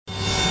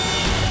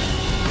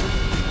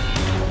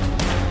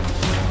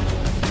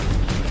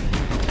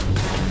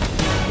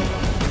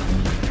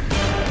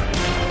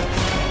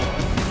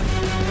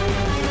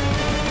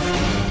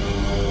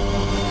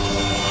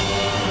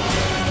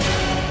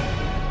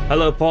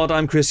Hello Pod,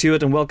 I'm Chris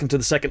Hewitt and welcome to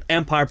the second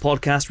Empire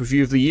Podcast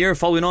Review of the Year,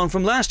 following on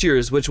from last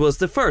year's, which was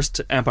the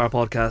first Empire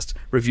Podcast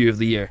Review of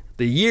the Year.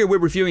 The year we're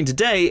reviewing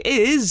today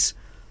is...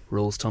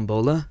 Rolls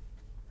Tombola...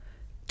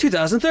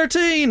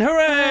 2013!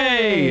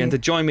 Hooray! And to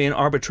join me in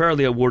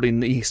arbitrarily awarding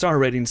the star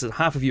ratings that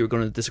half of you are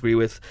going to disagree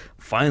with,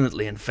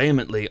 violently and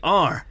vehemently,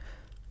 are...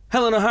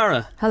 Helen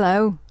O'Hara.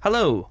 Hello.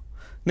 Hello.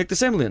 Nick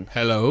DeSemblian.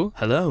 Hello.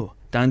 Hello.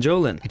 Dan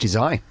Jolin. It is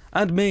I.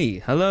 And me.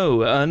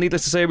 Hello.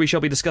 Needless to say, we shall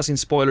be discussing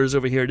spoilers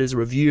over here. It is a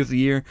review of the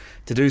year.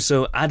 To do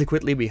so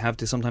adequately, we have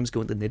to sometimes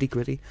go into the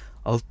nitty-gritty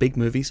of big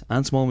movies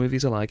and small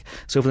movies alike.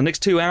 So for the next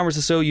 2 hours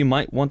or so, you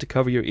might want to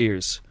cover your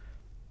ears,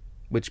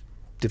 which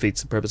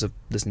defeats the purpose of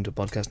listening to a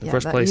podcast in the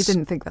first place. You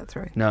didn't think that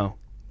through. No.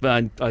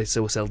 But I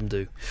so seldom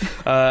do.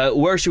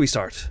 Where should we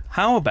start?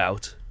 How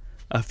about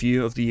a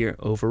view of the year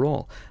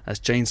overall? As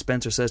Jane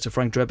Spencer says to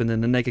Frank Drebin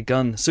in The Naked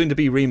Gun, soon to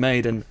be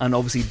remade and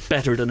obviously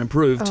bettered and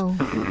improved.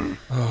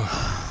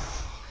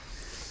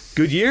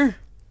 Good year?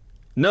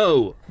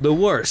 No, the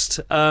worst.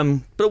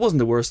 But it wasn't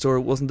the worst or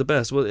it wasn't the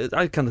best. Well,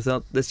 I kind of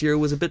thought this year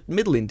was a bit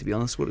middling, to be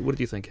honest. What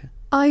do you think?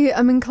 I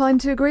am inclined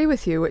to agree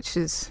with you, which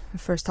is the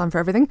first time for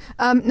everything.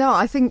 No,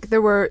 I think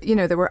there were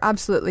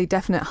absolutely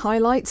definite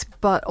highlights,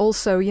 but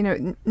also,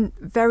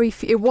 very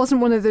few. It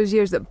wasn't one of those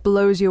years that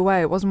blows you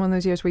away. It wasn't one of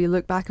those years where you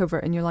look back over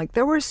it and you're like,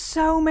 there were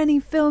so many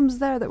films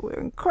there that were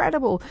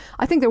incredible.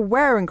 I think there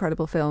were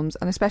incredible films,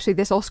 and especially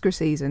this Oscar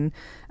season,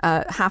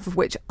 half of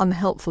which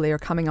unhelpfully are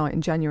coming out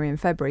in January and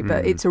February,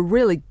 but it's a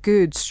really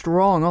good,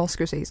 strong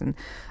Oscar season.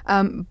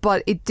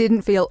 But it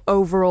didn't feel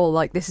overall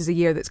like this is a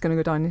year that's going to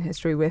go down in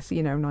history with,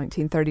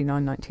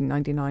 1939,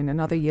 1999,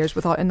 and other years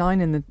without a 9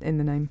 in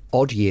the name.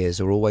 Odd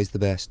years are always the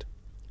best.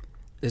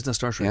 Isn't that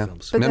Star Trek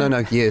films?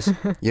 No, years.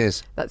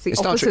 That's the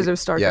opposite of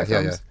Star Trek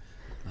films.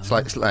 It's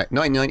like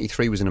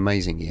 1993 was an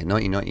amazing year.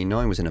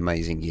 1999 was an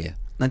amazing year.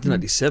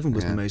 1997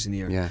 was an amazing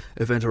year. Yeah.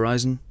 Event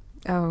Horizon.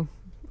 Oh,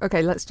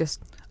 okay, let's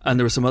just... And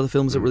there were some other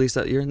films that released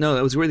that year. No,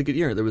 it was a really good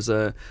year. There was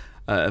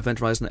Event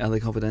Horizon, LA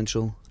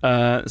Confidential.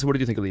 So what did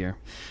you think of the year?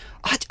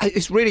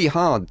 It's really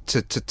hard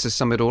to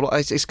sum it all up.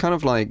 It's kind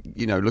of like,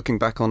 looking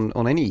back on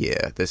any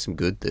year, there's some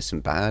good, there's some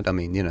bad. I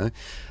mean,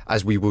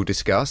 as we will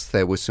discuss,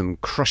 there were some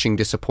crushing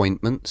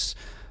disappointments,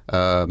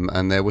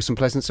 and there were some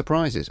pleasant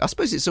surprises. I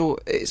suppose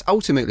it's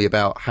ultimately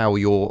about how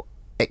your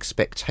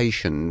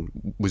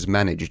expectation was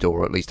managed,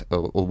 or at least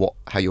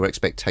how your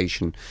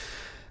expectation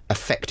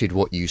affected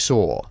what you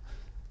saw.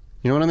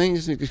 You know what I mean?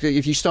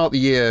 If you start the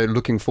year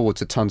looking forward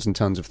to tons and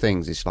tons of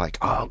things, it's like,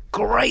 oh,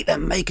 great, they're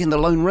making The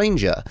Lone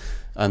Ranger.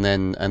 And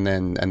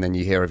then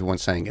you hear everyone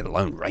saying, The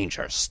Lone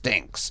Ranger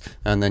stinks.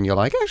 And then you're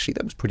like, actually,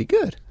 that was pretty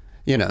good.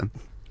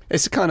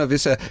 It's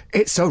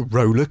a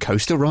roller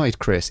coaster ride,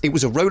 Chris. It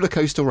was a roller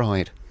coaster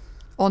ride.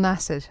 On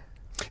acid.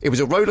 It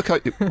was a roller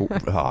coaster.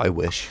 I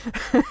wish.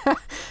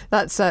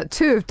 That's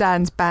two of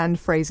Dan's banned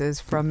phrases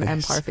from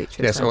Empire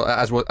Features. Yes,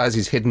 as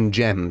his hidden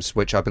gems,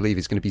 which I believe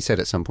is going to be said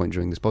at some point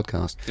during this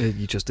podcast.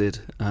 You just did.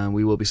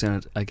 We will be saying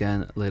it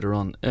again later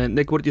on.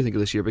 Nick, what do you think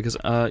of this year? Because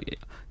I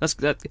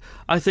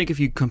think if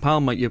you compile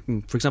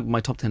for example,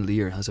 my top 10 of the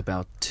year has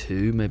about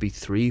 2, maybe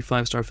 3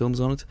 5-star films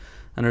on it.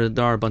 And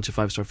there are a bunch of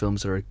 5-star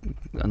films that are,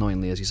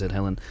 annoyingly, as you said,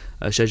 Helen,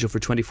 scheduled for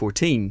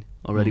 2014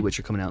 already, which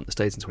are coming out in the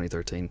States in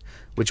 2013,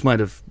 which might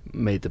have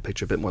made the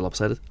picture a bit more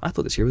lopsided. I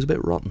thought this year was a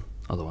bit rotten,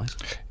 otherwise.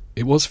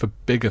 It was for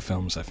bigger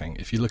films, I think.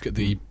 If you look at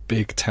the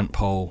big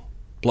tentpole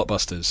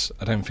blockbusters,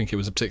 I don't think it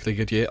was a particularly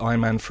good year.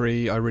 Iron Man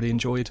 3, I really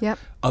enjoyed. Yep.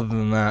 Other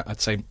than that,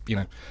 I'd say,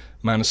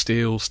 Man of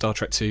Steel, Star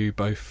Trek 2,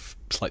 both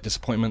slight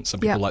disappointments.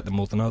 Some people like them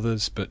more than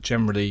others, but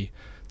generally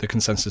the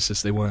consensus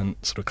is they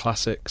weren't sort of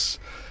classics.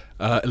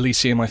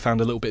 Elysium I found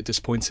a little bit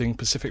disappointing.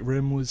 Pacific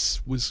Rim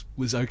was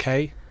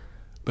okay,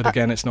 but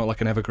again, it's not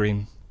like an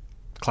evergreen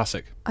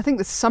classic. I think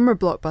the summer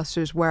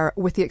blockbusters were,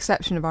 with the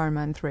exception of Iron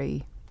Man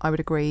 3, I would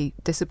agree,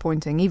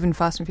 disappointing. Even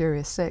Fast and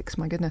Furious 6,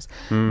 my goodness.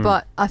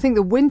 But I think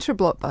the winter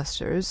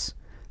blockbusters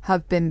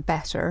have been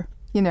better.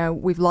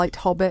 We've liked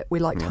Hobbit, we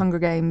liked Hunger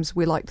Games,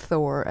 we liked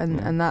Thor,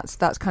 and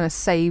that's kind of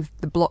saved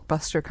the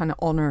blockbuster kind of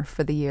honour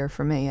for the year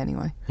for me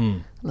anyway.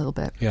 A little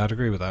bit. Yeah, I'd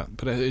agree with that.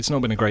 But it's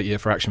not been a great year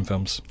for action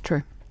films.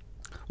 True.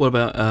 What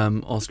about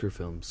Oscar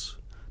films?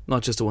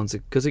 Not just the ones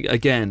that... Because,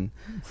 again,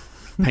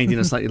 painting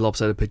a slightly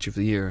lopsided picture of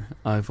the year,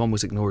 I've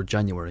almost ignored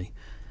January,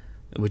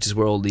 which is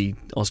where all the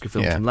Oscar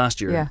films from last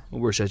year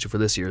were scheduled for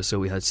this year. So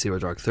we had Zero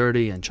Dark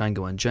 30 and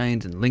Django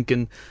Unchained and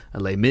Lincoln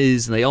and Les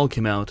Mis, and they all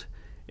came out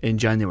in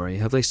January.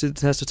 Have they stood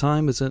the test of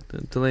time?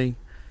 Do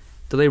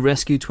they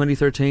rescue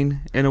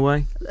 2013 in a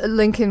way?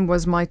 Lincoln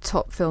was my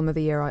top film of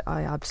the year.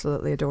 I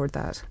absolutely adored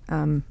that.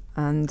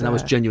 And that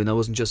was genuine. That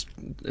wasn't just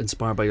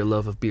inspired by your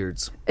love of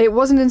beards. It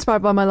wasn't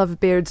inspired by my love of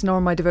beards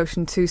nor my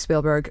devotion to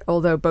Spielberg,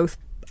 although both,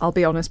 I'll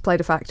be honest, played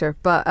a factor.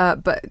 But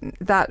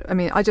that, I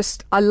mean,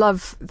 I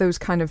love those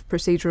kind of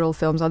procedural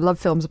films. I love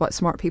films about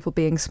smart people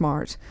being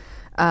smart.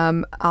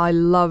 I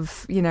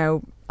love,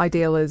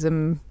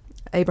 idealism,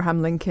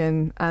 Abraham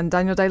Lincoln and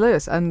Daniel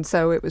Day-Lewis, and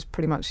so it was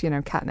pretty much,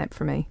 catnip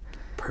for me.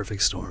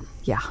 Perfect storm.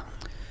 Yeah.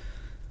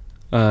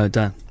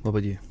 Dan, what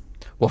about you?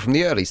 Well, from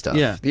the early stuff.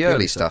 Yeah, the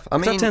early stuff. I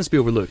mean, that tends to be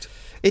overlooked.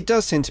 It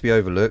does tend to be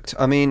overlooked.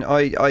 I mean,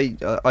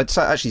 I'd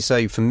actually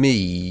say for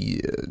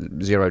me,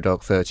 Zero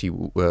Dark 30,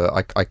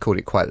 I caught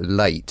it quite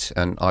late,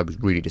 and I was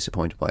really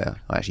disappointed by it.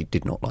 I actually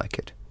did not like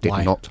it.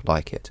 Not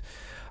like it.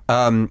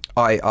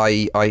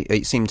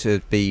 It seemed to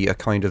be a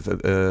kind of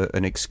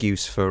an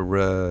excuse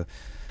for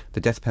the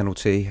death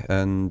penalty,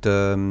 and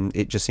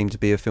it just seemed to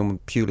be a film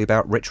purely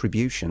about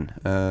retribution,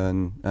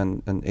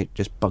 and it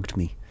just bugged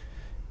me.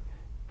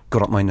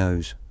 Got up my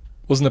nose.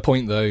 Wasn't the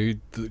point though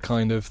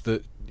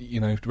that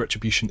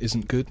retribution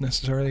isn't good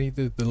necessarily?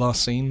 The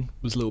last scene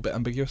was a little bit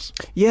ambiguous.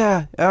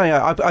 Yeah,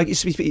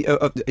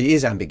 it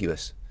is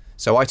ambiguous.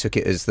 So I took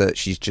it as that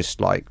she's just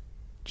like,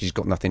 she's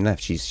got nothing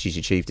left. She's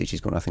achieved it.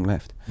 She's got nothing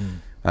left,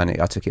 and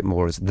I took it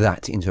more as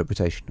that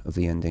interpretation of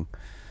the ending.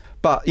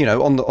 But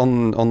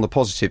on the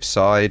positive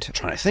side, I'm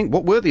trying to think,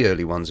 what were the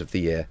early ones of the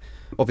year?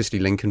 Obviously,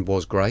 Lincoln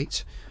was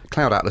great.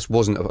 Cloud Atlas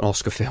wasn't an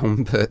Oscar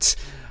film, but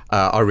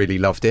I really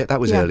loved it. That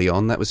was early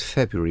on. That was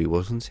February,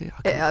 wasn't it?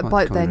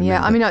 By then,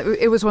 yeah. I mean,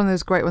 it was one of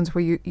those great ones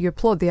where you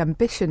applaud the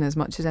ambition as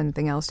much as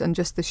anything else, and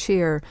just the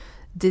sheer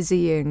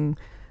dizzying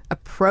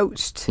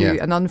approach to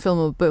an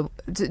unfilmable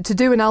to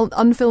do an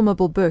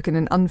unfilmable book in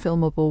an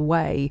unfilmable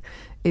way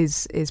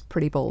is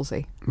pretty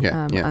ballsy.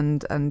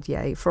 And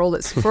for all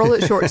its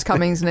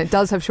shortcomings, and it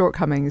does have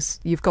shortcomings,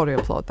 you've got to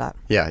applaud that.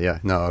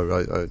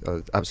 No,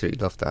 I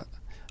absolutely loved that.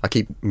 I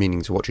keep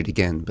meaning to watch it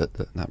again, but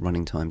that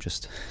running time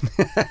just...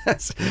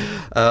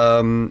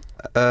 and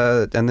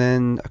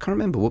then, I can't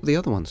remember, what were the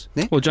other ones?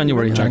 Nick? Well,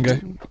 January.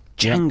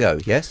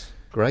 Django, yes.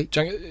 Great.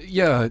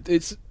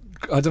 It's...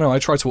 I don't know, I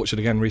tried to watch it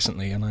again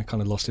recently, and I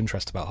kind of lost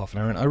interest about half an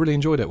hour, and I really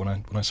enjoyed it when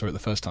I saw it the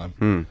first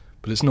time.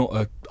 But it's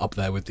not up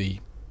there with the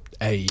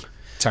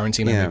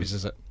Tarantino movies,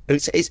 is it?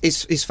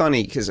 It's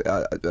funny, because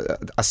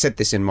I said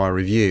this in my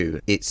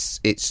review, it's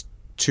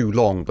too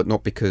long, but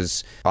not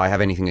because I have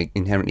anything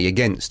inherently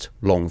against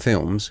long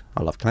films.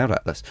 I love Cloud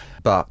Atlas,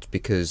 but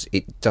because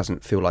it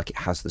doesn't feel like it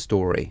has the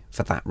story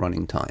for that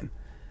running time,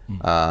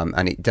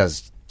 and it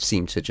does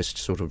seem to just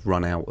sort of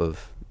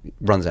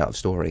runs out of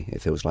story.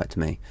 It feels like to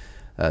me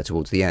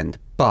towards the end.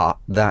 But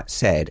that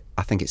said,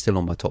 I think it's still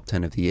on my top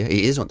 10 of the year. It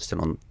is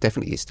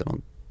definitely still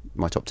on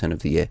my top 10 of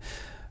the year.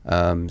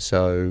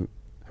 So,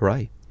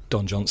 hooray!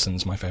 Don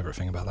Johnson's my favourite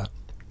thing about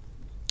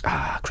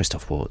that.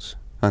 Christoph Waltz.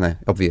 I know,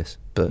 obvious,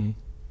 but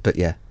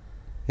yeah,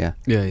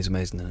 he's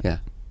amazing in it. Yeah,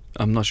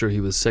 I'm not sure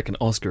he was second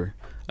Oscar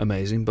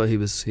amazing, but he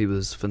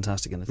was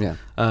fantastic in it. Yeah,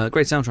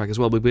 great soundtrack as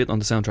well. We'll wait on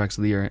the soundtracks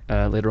of the year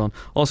later on.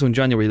 Also in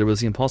January there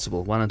was The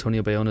Impossible, Juan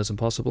Antonio Bayon's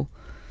Impossible,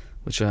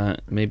 which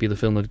may be the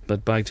film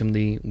that bagged him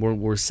the World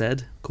War Z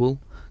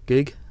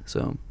gig.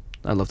 So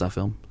I love that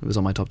film. It was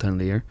on my top 10 of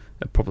the year.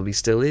 It probably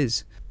still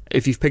is.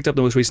 If you've picked up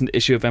the most recent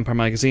issue of Empire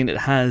magazine, it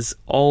has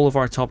all of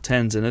our top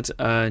 10s in it.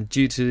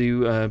 Due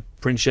to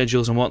print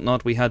schedules and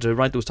whatnot, we had to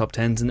write those top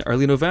 10s in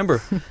early November,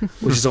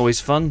 which is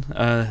always fun.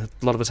 A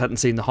lot of us hadn't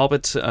seen The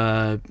Hobbit,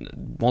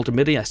 Walter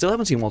Mitty. I still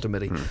haven't seen Walter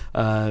Mitty.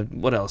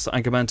 What else?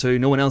 Anchorman 2.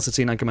 No one else had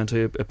seen Anchorman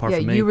 2 apart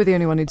from me. Yeah, you were the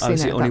only one who'd seen it. I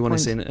was the only one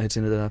who'd seen it at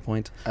that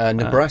point.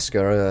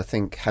 Nebraska, I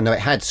think. I know it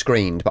had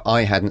screened, but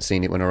I hadn't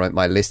seen it when I wrote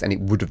my list, and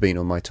it would have been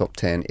on my top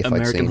 10 if I'd seen it.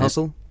 American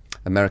Hustle.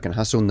 American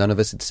Hustle, none of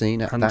us had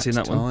seen at that seen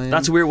that time. One.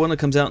 That's a weird one. It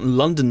comes out in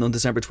London on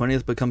December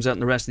 20th, but comes out in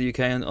the rest of the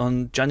UK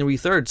on January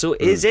 3rd. So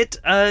is it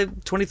a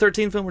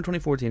 2013 film or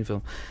 2014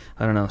 film?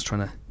 I don't know. It's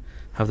trying to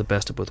have the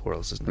best of both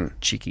worlds, isn't it?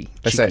 Cheeky.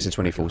 Let's say it's a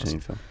 2014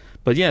 film.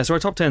 But yeah, so our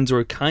top 10s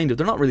are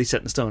they're not really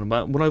set in stone.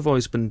 But what I've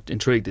always been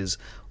intrigued is,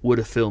 would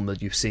a film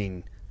that you've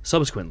seen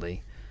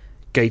subsequently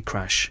gate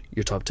crash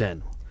your top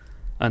 10?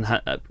 And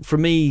for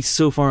me,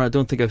 so far, I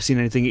don't think I've seen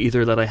anything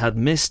either that I had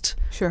missed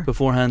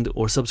beforehand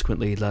or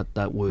subsequently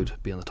that would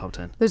be on the top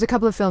 10. There's a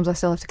couple of films I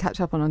still have to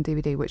catch up on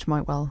DVD, which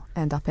might well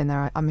end up in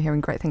there. I'm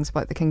hearing great things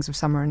about The Kings of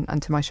Summer,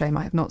 and to my shame,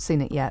 I have not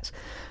seen it yet.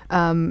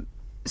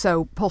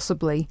 So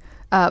possibly.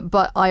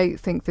 But I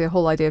think the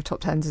whole idea of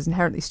top 10s is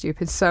inherently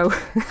stupid, so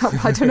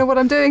I don't know what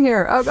I'm doing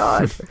here. Oh,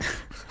 God.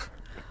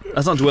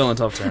 Let's not dwell on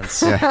top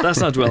 10s. Let's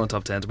not dwell on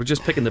top 10s. We're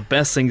just picking the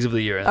best things of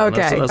the year.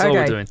 Okay, that's all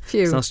we're doing.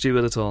 Phew. It's not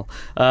stupid at all.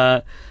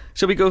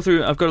 Shall we go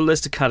through? I've got a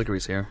list of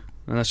categories here,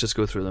 and let's just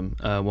go through them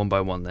one by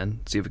one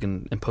then. See if we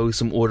can impose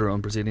some order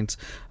on proceedings.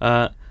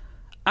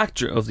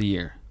 Actor of the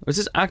year. Or is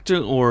this actor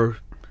or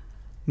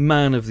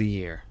man of the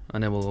year?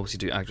 And then we'll obviously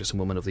do actress and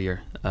woman of the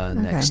year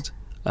next.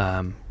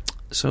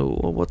 So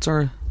what's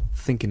our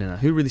thinking in that?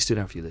 Who really stood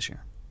out for you this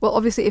year? Well,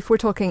 obviously, if we're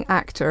talking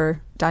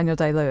actor, Daniel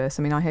Day-Lewis.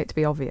 I mean, I hate to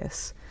be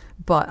obvious,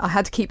 but I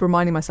had to keep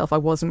reminding myself I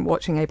wasn't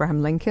watching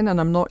Abraham Lincoln,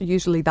 and I'm not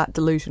usually that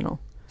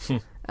delusional.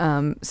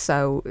 In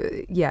terms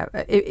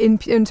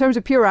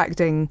of pure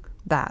acting,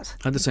 that.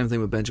 I had the same thing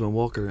with Benjamin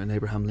Walker and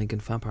Abraham Lincoln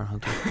Vampire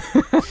Hunter.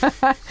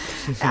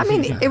 I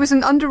mean, it was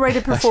an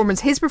underrated performance.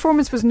 His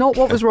performance was not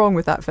what was wrong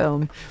with that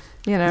film.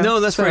 You know,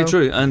 no, that's very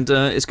true, and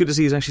it's good to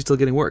see he's actually still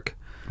getting work.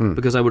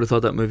 because I would have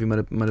thought that movie might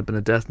have been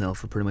a death knell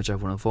for pretty much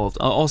everyone involved.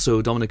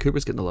 Also, Dominic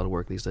Cooper's getting a lot of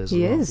work these days.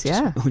 He is,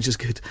 yeah. Which is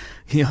good.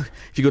 You know,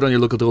 if you go down your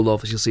local Dole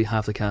office, you'll see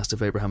half the cast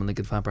of Abraham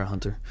Lincoln Vampire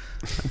Hunter.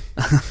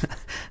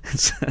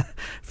 It's a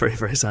very,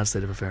 very sad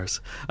state of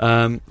affairs.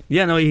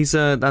 He's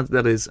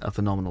that is a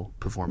phenomenal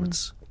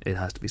performance. It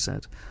has to be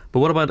said. But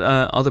what about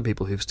other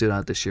people who've stood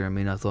out this year? I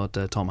mean, I thought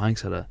Tom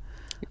Hanks had a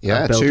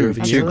two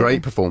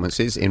great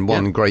performances in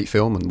one great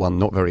film and one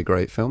not very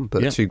great film,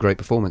 but two great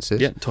performances.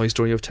 Yeah, Toy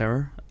Story of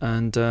Terror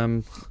and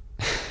and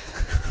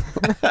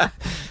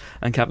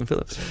Captain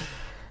Phillips.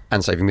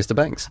 And Saving Mr.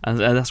 Banks. And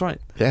that's right.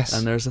 Yes.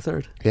 And there's a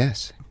third.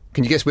 Yes.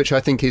 Can you guess which I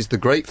think is the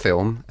great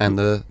film and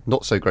the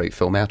not so great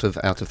film out of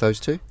those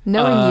two?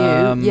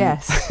 Knowing you,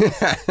 yes.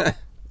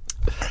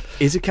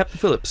 Is it Captain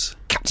Phillips?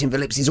 Captain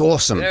Phillips is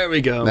awesome. There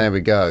we go. Saving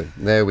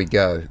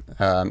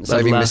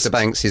Mr.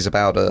 Banks is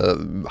about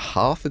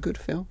half a good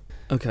film.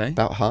 Okay.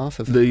 About half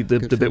of the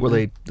bit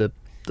where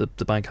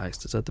the bank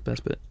heist, is that the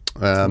best bit?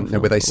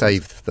 Where they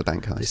saved the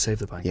bank heist. They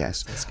saved the bank.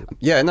 Yes. That's good.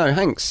 Yeah. No,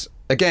 Hanks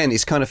again.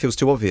 It kind of feels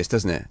too obvious,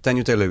 doesn't it?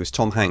 Daniel Day-Lewis,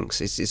 Tom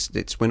Hanks.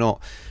 It's we're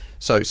not.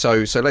 So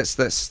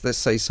let's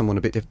say someone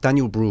a bit different.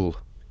 Daniel Bruhl.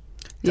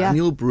 Yeah.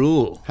 Daniel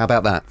Bruhl. How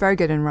about that? Very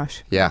good in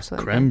Rush. Yeah.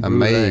 Absolutely. Creme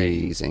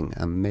brulee.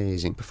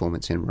 Amazing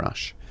performance in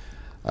Rush.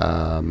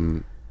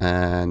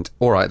 And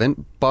all right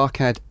then,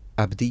 Barkhad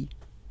Abdi.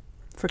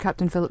 For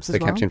Captain Phillips as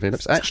well. Captain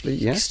Phillips. Actually,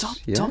 yes. Stop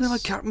talking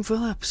about Captain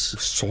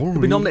Phillips. Sorry. We'll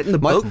be nominating the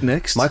boat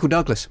next. Michael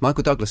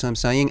Douglas, I'm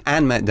saying,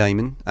 and Matt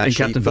Damon. Actually, and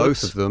Captain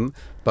Phillips.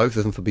 Both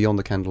of them for Beyond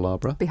the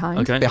Candelabra. Behind.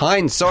 Okay.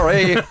 Behind,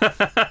 sorry.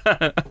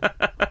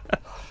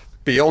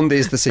 Beyond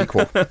is the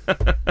sequel.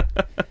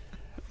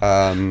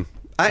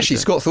 Actually,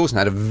 Scott Thorson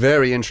had a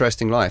very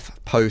interesting life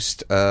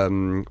post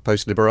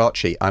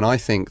Liberace, and I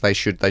think they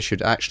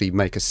should actually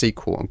make a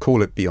sequel and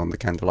call it Beyond the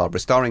Candelabra,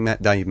 starring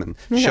Matt Damon,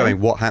 showing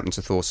what happened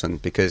to Thorson,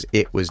 because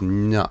it was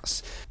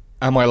nuts.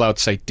 Am I allowed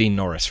to say Dean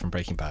Norris from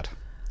Breaking Bad?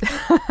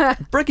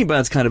 Breaking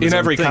Bad's kind of in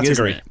every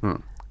category.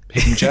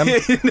 Hidden gem.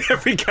 In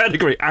every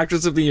category,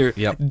 actress of the year.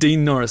 Yep.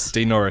 Dean Norris.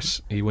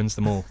 He wins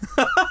them all.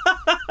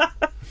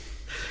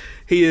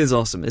 He is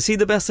awesome. Is he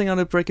the best thing out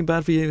of Breaking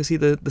Bad for you? Is he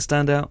the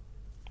standout?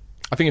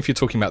 I think if you're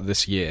talking about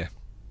this year,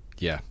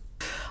 yeah.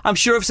 I'm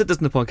sure I've said this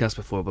in the podcast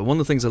before, but one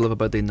of the things I love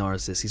about Dean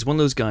Norris is he's one of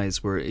those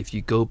guys where if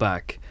you go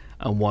back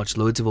and watch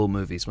loads of old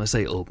movies, when I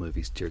say old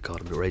movies, dear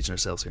God, we're raging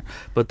ourselves here,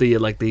 but the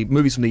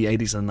movies from the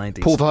 80s and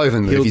 90s. Paul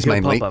Verhoeven movies he'll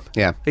mainly. Pop up.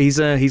 Yeah. He's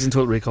in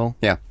Total Recall.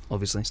 Yeah.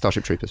 Obviously.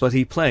 Starship Troopers. But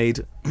he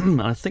played,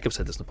 and I think I've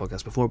said this in the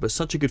podcast before, but it's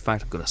such a good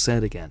fact I'm going to say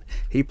it again.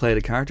 He played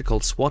a character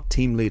called SWAT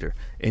Team Leader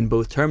in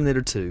both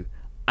Terminator 2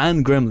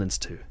 and Gremlins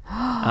 2.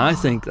 And I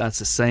think that's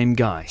the same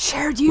guy.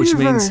 Shared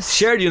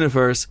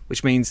universe.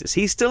 Which means is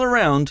he still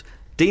around?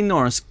 Dean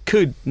Norris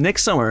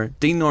next summer,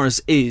 Dean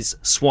Norris is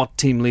SWAT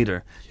Team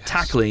Leader,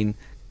 tackling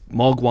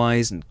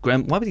Mogwais and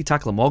why would he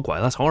tackle a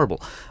Mogwai? That's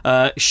horrible.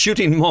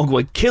 Shooting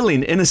Mogwai,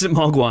 killing innocent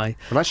Mogwai.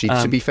 Well, actually,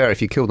 to be fair,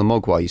 if you kill the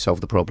Mogwai, you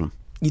solve the problem.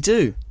 You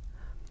do.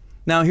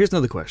 Now, here's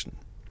another question.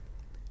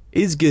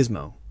 Is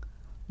Gizmo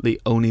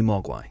the only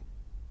Mogwai?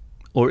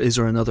 Or is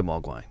there another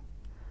Mogwai?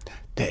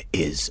 There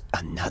is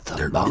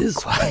another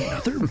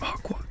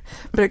Mogwai.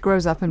 But it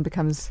grows up and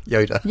becomes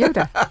Yoda.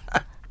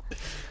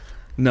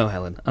 No,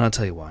 Helen, and I'll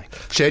tell you why.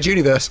 Shared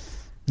universe.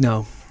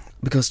 No,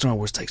 because Star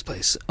Wars takes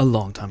place a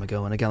long time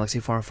ago in a galaxy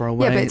far, far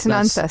away. Yeah, but it's an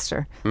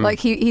ancestor. Like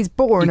he's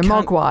born a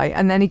Mogwai,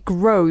 and then he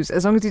grows.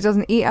 As long as he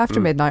doesn't eat after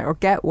midnight or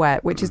get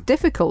wet, which is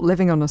difficult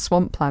living on a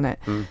swamp planet,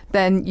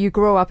 then you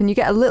grow up and you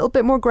get a little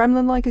bit more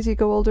gremlin-like as you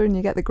go older, and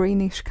you get the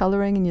greenish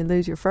colouring and you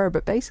lose your fur.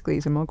 But basically,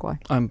 he's a Mogwai.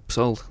 I'm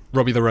sold.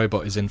 Robbie the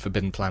Robot is in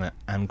Forbidden Planet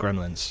and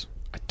Gremlins.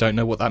 I don't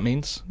know what that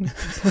means,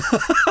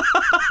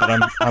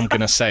 but I'm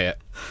going to say it.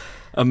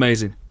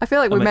 Amazing. I feel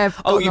like we may have.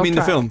 Oh, you mean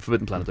the film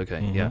Forbidden Planet? Okay,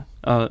 yeah.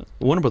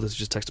 Warner Brothers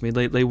just texted me.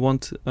 They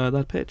want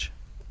that pitch.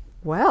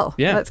 Well,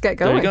 yeah, let's get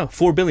going. There you go.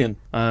 $4 billion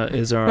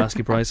is our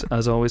asking price,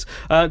 as always.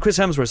 Chris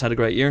Hemsworth had a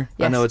great year.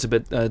 Yes. I know it's a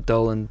bit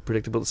dull and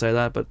predictable to say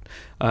that, but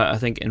I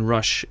think in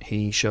Rush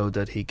he showed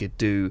that he could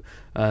do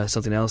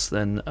something else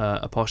than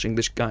a posh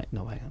English guy.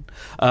 No, hang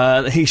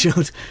on. He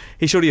showed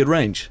he had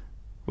range,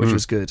 which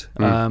was good.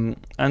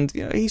 And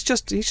you know, he's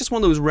just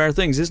one of those rare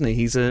things, isn't he?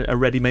 He's a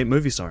ready-made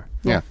movie star.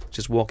 Yeah,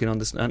 just walking on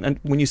this,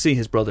 and when you see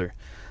his brother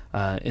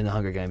in the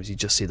Hunger Games, you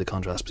just see the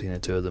contrast between the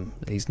two of them.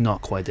 He's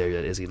not quite there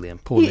yet, is he,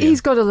 Liam? Poor Liam.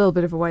 He's got a little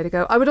bit of a way to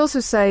go. I would also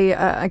say,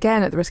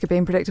 again, at the risk of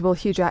being predictable,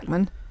 Hugh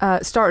Jackman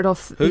started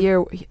off the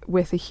year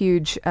with a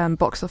huge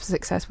box office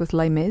success with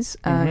Les Mis,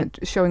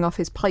 showing off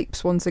his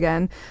pipes once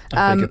again.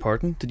 I beg your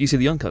pardon? Did you see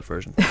the uncut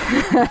version?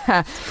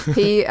 I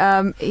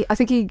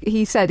think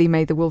he said he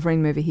made the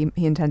Wolverine movie he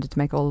intended to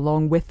make all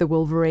along with the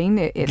Wolverine.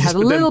 It had a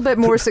little bit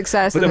more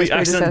success than his predecessor. But then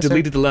we accidentally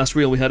deleted the last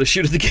reel. We had to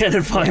shoot it again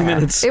in 5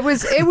 minutes.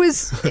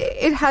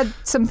 It had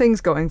some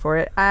things going for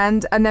it,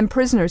 and then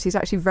Prisoners. He's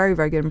actually very,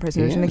 very good in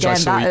Prisoners, and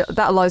again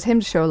that allows him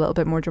to show a little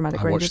bit more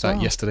dramatic range. I watched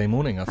that yesterday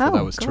morning. I thought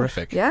that was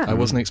terrific. Yeah. I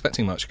wasn't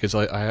expecting much because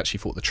I actually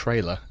thought the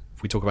trailer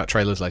we talk about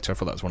trailers later, I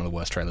thought that was one of the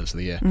worst trailers of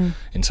the year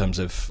in terms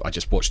of, I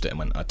just watched it and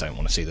went, I don't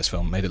want to see this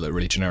film. Made it look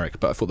really generic,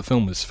 but I thought the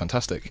film was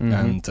fantastic,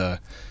 and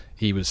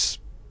he was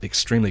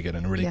extremely good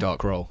in a really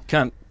dark role.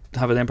 Can't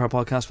have an Empire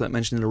podcast without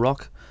mentioning The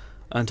Rock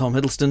and Tom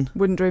Hiddleston.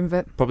 Wouldn't dream of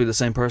it. Probably the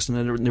same person.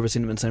 I've never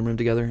seen them in the same room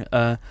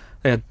together.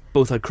 They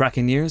both had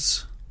cracking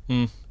years,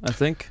 I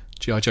think.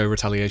 G.I. Joe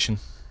Retaliation.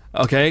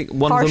 Okay,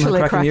 one Partially of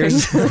them had cracking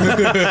years.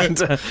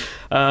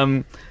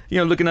 And,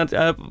 looking at...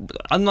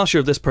 I'm not sure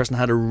if this person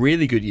had a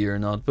really good year or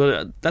not,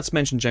 but let's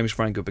mention James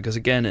Franco, because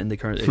again, in the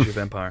current issue of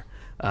Empire,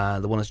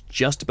 the one that's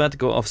just about to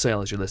go off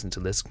sale as you're listening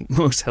to this,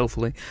 most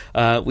helpfully,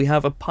 we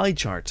have a pie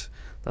chart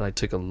that I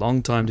took a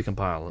long time to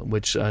compile,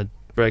 which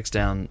breaks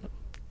down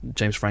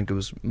James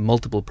Franco's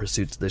multiple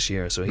pursuits this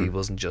year. So he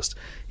wasn't just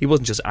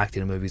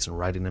acting in movies and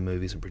writing in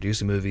movies and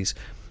producing movies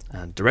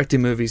and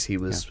directing movies. He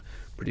was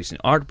producing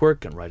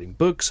artwork and writing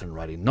books and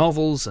writing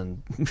novels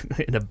and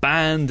in a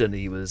band, and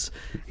he was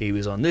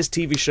on this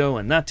TV show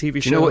and that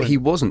TV show. Do you know what he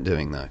wasn't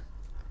doing, though?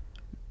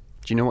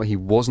 Do you know what he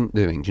wasn't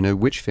doing? Do you know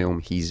which film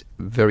he's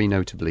very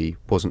notably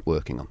wasn't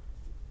working on?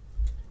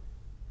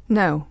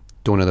 No.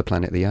 Dawn of the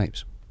Planet of the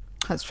Apes.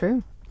 That's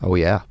true. Oh,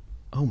 yeah.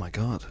 Oh my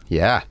God.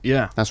 Yeah.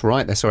 Yeah. That's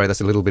right. That's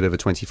a little bit of a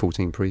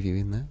 2014 preview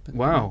in there. But,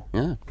 wow.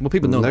 Yeah. Well,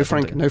 people know that.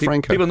 Franco.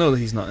 People know that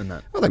he's not in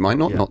that. Well, they might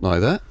not know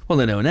that. Well,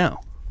 they know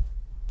now.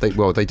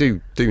 They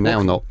do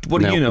now not.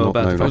 What do you know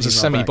about the It fact was a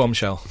he's not back?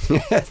 semi-bombshell.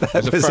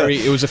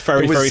 It was a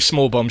very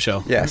small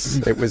bombshell.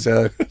 Yes, it was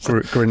a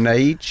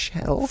grenade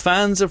shell.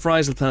 Fans of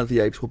Rise of the Planet of the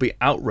Apes will be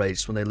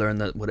outraged when they learn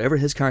that whatever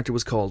his character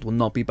was called will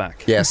not be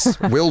back. Yes,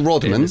 Will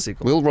Rodman.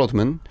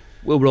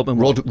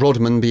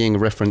 Rodman being a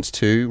reference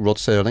to Rod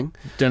Serling.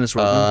 Dennis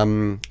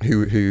Rodman.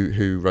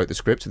 Who wrote the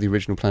script of the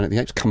original Planet of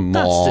the Apes. Come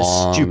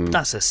on.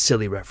 That's a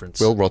silly reference.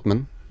 Will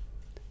Rodman.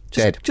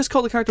 Dead. Just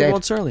call the character Dead.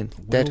 Rod Serling.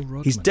 Dead.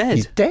 He's dead.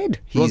 He's dead.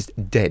 He's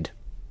dead.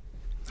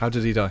 How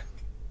did he die?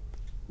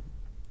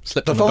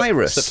 Slipped The on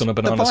virus. Slipped on a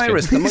banana The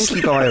virus. skin. The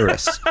monkey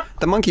virus.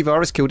 The monkey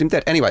virus killed him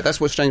dead. Anyway,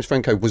 that's what James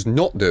Franco was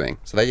not doing.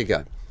 So there you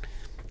go.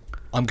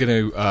 I'm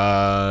going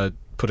to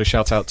put a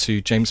shout out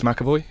to James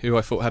McAvoy, who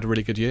I thought had a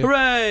really good year.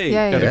 Hooray!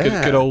 Yeah, He had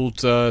yeah. a good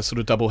old sort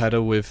of double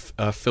header with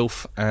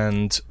Filth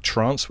and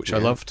Trance, which I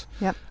loved.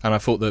 Yep. And I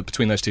thought that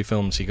between those two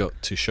films, he got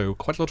to show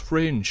quite a lot of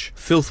range.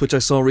 Filth, which I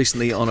saw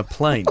recently on a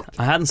plane.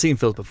 I hadn't seen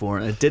Filth before,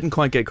 and it didn't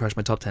quite get across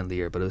my top 10 of the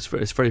year, but it's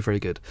very, very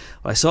good.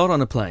 I saw it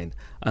on a plane,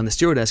 and the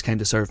stewardess came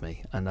to serve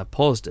me, and I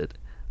paused it,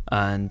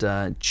 and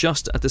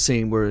just at the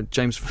scene where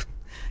James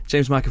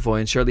McAvoy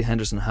and Shirley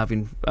Henderson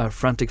having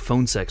frantic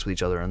phone sex with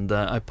each other, and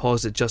I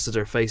paused it just as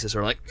their faces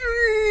are like...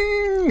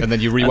 And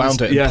then you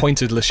rewound it and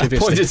pointed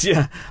lasciviously.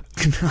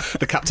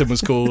 The captain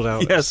was called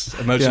out. Yes.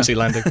 Emergency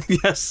landing.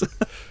 Yes.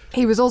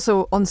 He was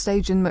also on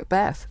stage in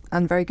Macbeth,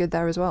 and very good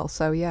there as well.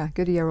 So yeah,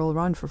 good year all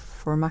around for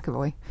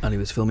McAvoy. And he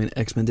was filming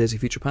X-Men Days of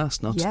Future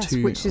Past not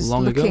too which is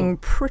long ago. looking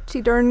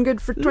pretty darn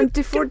good for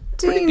 2014.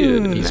 Pretty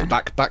good. He's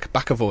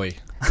backavoy.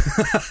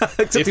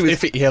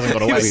 if he hasn't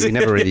got away. He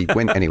never really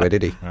went anywhere,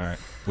 did he? All right.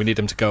 We need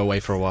him to go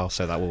away for a while,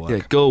 so that will work. Yeah,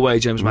 go away,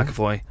 James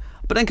McAvoy.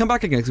 But then come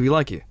back again because we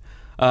like you.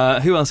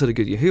 Who else had a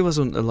good year? Who was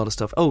on a lot of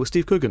stuff? Oh,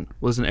 Steve Coogan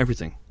was in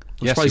everything.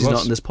 I'm Yes, surprised he he's was.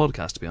 not in this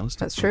podcast, to be honest.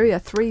 That's true. Yeah,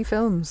 3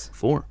 films,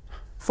 4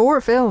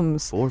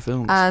 films, 4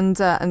 films. and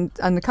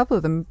a couple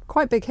of them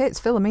quite big hits.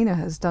 Philomena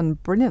has done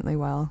brilliantly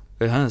well.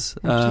 It has.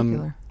 In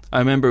particular. I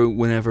remember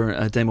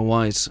whenever Damon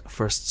Wise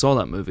first saw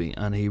that movie,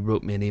 and he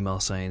wrote me an email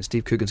saying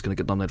Steve Coogan's going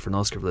to get nominated for an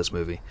Oscar for this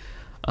movie,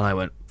 and I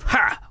went,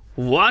 "Ha!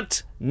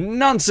 What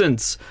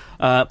nonsense!"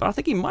 But I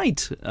think he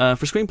might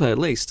for screenplay at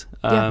least,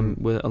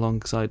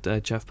 alongside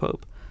Jeff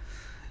Pope.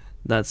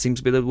 That seems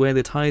to be the way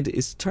the tide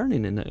is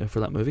turning for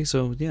that movie.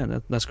 So yeah,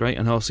 that's great.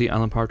 And obviously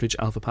Alan Partridge,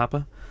 Alpha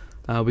Papa.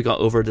 We got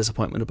over a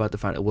disappointment about the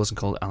fact it wasn't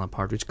called Alan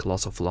Partridge,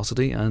 Colossal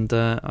Velocity, and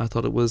I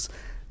thought it was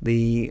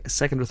the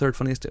second or third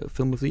funniest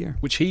film of the year.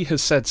 Which he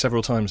has said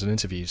several times in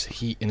interviews,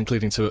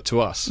 including to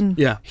us.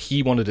 Yeah.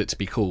 He wanted it to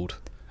be called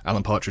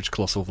Alan Partridge,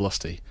 Colossal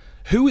Velocity.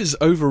 Who is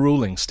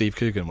overruling Steve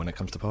Coogan when it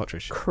comes to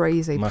Partridge?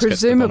 Crazy. Must get to the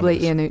Presumably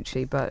bottom of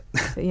Iannucci, but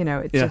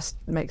it just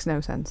makes no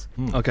sense.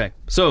 Okay,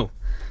 so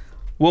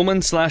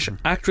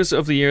woman/actress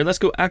of the year. Let's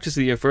go actress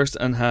of the year first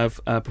and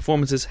have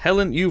performances.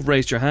 Helen, you've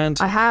raised your hand.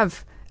 I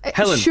have.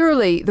 Helen.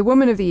 Surely the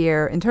woman of the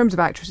year in terms of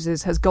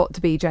actresses has got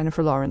to be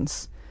Jennifer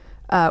Lawrence,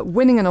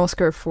 winning an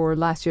Oscar for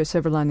last year's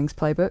Silver Linings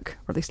Playbook,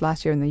 or at least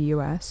last year in the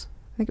US.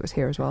 I think it was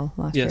here as well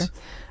last year.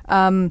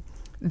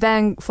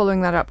 Then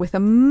following that up with a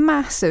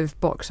massive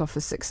box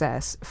office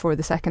success for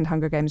the second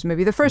Hunger Games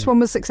movie. The first one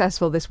was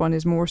successful, this one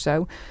is more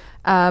so.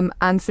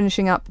 And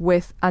finishing up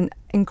with an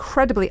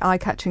incredibly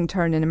eye-catching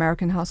turn in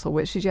American Hustle,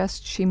 which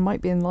suggests she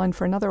might be in line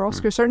for another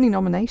Oscar, certainly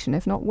nomination,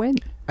 if not win.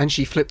 And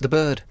she flipped the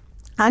bird.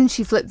 And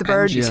she flipped the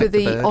bird to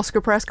the bird. Oscar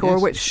press corps,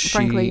 Yes. which,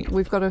 frankly,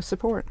 we've got to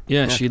support.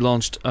 Yeah, she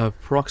launched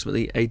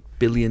approximately 8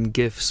 billion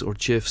GIFs or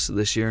GIFs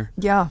this year.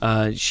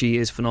 Yeah. She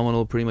is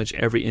phenomenal. Pretty much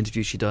every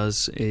interview she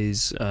does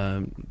is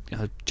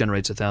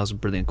generates 1,000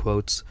 brilliant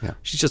quotes. Yeah.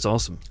 She's just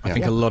awesome. I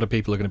think a lot of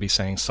people are going to be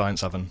saying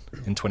Science Oven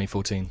in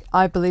 2014.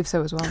 I believe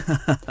so as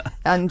well.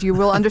 And you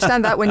will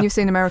understand that when you've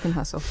seen American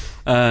Hustle.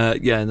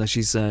 Yeah, no,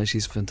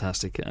 she's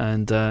fantastic.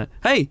 And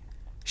hey,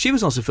 she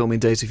was also filming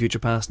Days of Future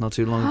Past not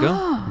too long ago.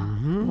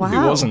 Wow.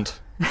 Who wasn't?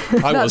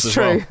 I That's was as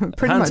true. well.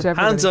 Pretty much everybody.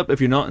 Hands up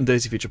if you're not in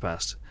Days of Future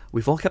Past.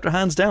 We've all kept our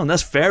hands down.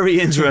 That's very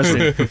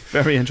interesting.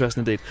 Very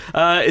interesting indeed.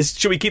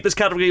 Should we keep this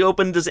category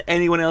open? Does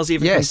anyone else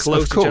even come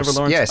close to Jennifer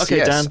Lawrence? Yes, okay,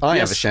 yes. Dan. I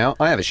have a shout.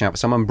 I have a shout for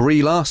someone.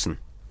 Brie Larson.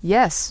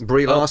 Yes.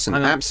 Brie Larson,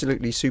 hang on.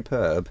 absolutely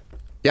superb.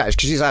 Yeah,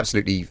 because she's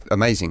absolutely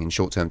amazing in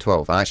Short Term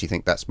 12. I actually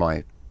think that's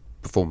my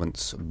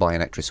performance by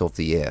an actress of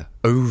the year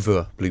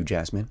over Blue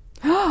Jasmine.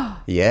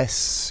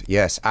 Yes,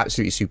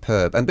 absolutely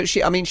superb. But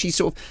she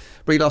sort of,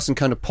 Brie Larson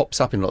kind of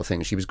pops up in a lot of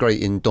things. She was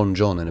great in Don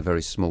John in a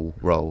very small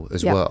role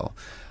as well.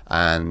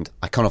 And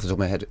I can't off the top of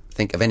my head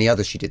think of any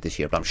others she did this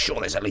year, but I'm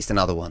sure there's at least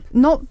another one.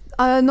 Not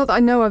that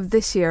I know of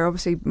this year.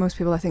 Obviously, most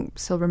people I think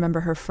still remember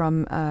her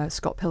from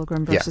Scott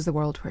Pilgrim versus the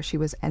World, where she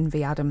was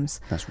Envy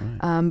Adams. That's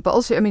right. But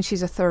also,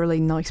 she's a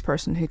thoroughly nice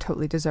person who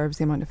totally deserves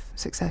the amount of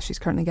success she's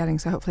currently getting.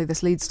 So hopefully,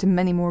 this leads to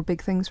many more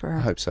big things for her.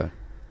 I hope so.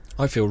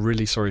 I feel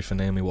really sorry for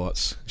Naomi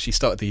Watts. She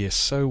started the year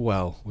so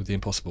well with The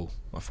Impossible.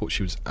 I thought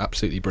she was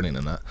absolutely brilliant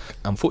in that.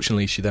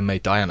 Unfortunately, she then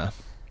made Diana,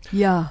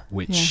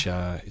 which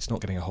is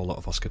not getting a whole lot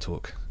of Oscar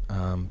talk.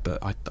 But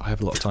I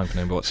have a lot of time for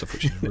Naomi Watts. I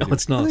thought she was really No,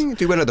 it's not. I think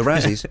do well at the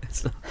Razzies.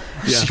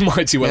 She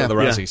might do well at the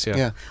Razzies,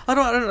 yeah. I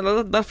don't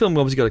know. That film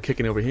obviously got a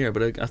kick in over here,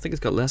 but I think it's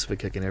got less of a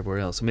kick in everywhere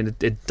else. I mean,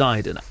 it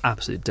died an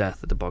absolute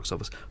death at the box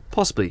office.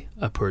 Possibly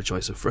a poor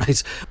choice of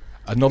phrase.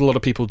 Not a lot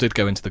of people did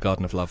go into the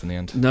Garden of Love in the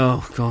end.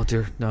 No, God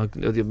dear, no.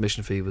 The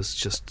admission fee was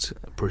just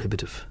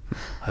prohibitive.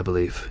 I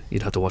believe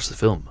you'd have to watch the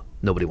film.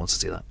 Nobody wants to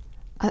see that.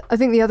 I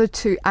think the other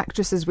two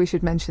actresses we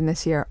should mention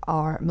this year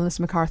are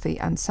Melissa McCarthy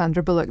and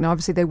Sandra Bullock. Now,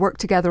 obviously, they worked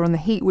together on The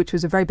Heat, which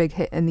was a very big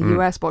hit in the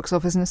US box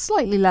office, and a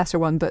slightly lesser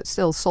one, but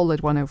still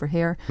solid one over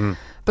here.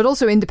 But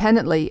also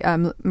independently,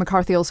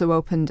 McCarthy also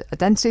opened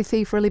Identity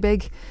Thief really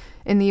big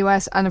in the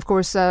US, and of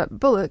course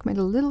Bullock made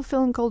a little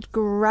film called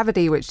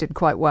Gravity, which did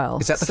quite well.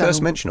 Is that the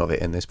first mention of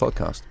it in this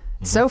podcast?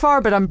 So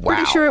far, but I'm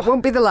pretty sure it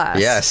won't be the last.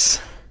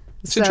 Yes.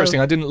 It's interesting.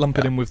 I didn't lump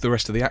it in with the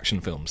rest of the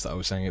action films that I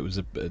was saying. It was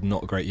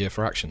not a great year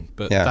for action,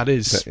 but that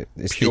is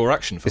pure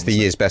action film. It's the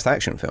year's best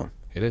action film.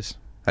 It is.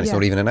 And it's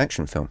not even an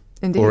action film.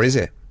 Indeed. Or is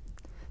it?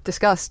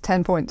 Discuss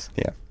 10 points.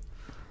 Yeah.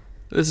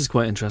 This is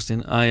quite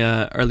interesting.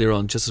 I earlier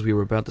on, just as we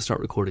were about to start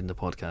recording the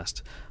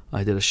podcast,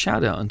 I did a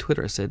shout out on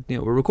Twitter. I said,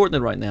 we're recording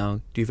it right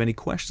now. Do you have any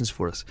questions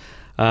for us?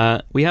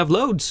 We have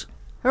loads.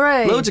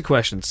 Hooray! Loads of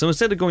questions. So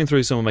instead of going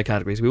through some of my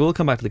categories, we will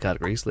come back to the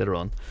categories later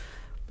on.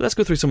 But let's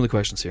go through some of the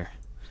questions here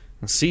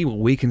and see what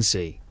we can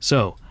see.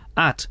 So,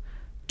 at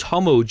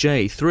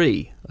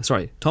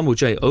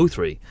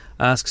TomoJ03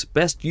 asks,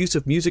 best use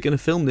of music in a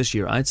film this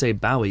year? I'd say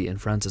Bowie in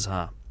Frances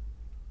Ha.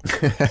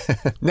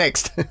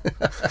 Next.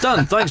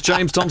 Done. Thanks,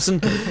 James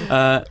Thompson.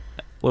 What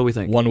do we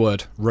think? One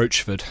word,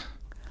 Roachford.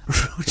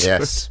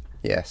 Yes.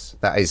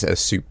 That is a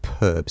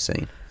superb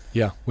scene.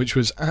 Yeah, which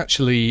was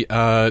actually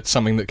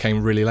something that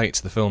came really late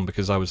to the film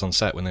because I was on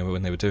set when they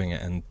were doing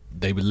it, and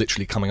they were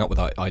literally coming up with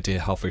that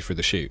idea halfway through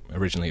the shoot.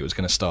 Originally, it was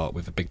going to start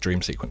with a big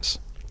dream sequence,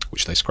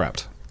 which they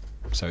scrapped.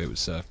 So it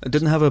was. It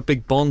didn't have a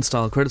big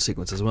Bond-style credit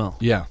sequence as well.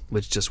 Yeah,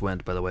 which just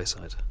went by the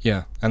wayside.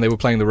 Yeah, and they were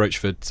playing the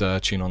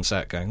Roachford tune on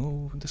set, going,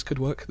 "Oh, this could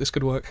work. This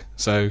could work."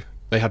 So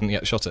they hadn't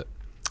yet shot it.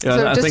 Yeah,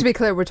 so just to be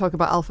clear, we're talking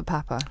about Alpha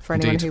Papa for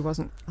anyone who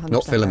wasn't 100%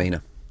 not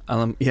Philomena.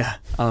 Alan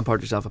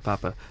Partridge Alpha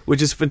Papa,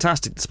 which is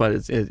fantastic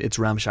despite its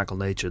ramshackle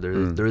nature.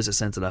 There is a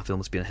sense that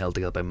film is being held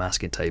together by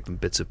masking tape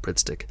and bits of Pritt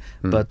stick.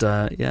 But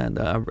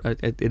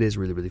it is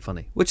really, really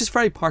funny, which is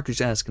very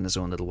Partridge-esque in its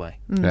own little way.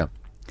 Yeah.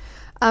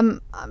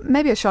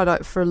 Maybe a shout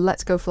out for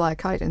Let's Go Fly a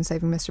Kite and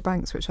Saving Mr.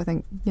 Banks, which I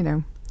think,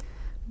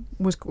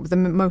 was the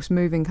most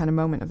moving kind of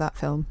moment of that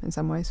film in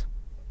some ways.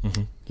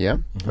 Mm-hmm. Yeah.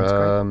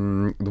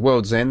 The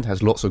World's End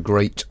has lots of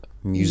great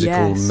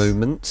musical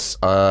moments.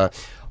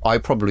 I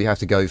probably have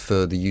to go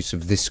for the use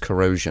of This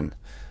Corrosion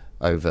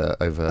over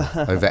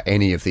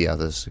any of the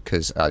others,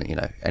 because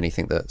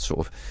anything that sort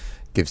of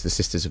gives the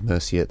Sisters of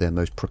Mercy at their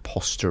most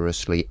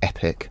preposterously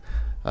epic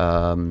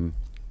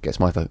gets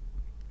my vote.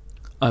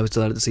 I was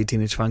delighted to see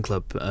Teenage Fan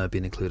Club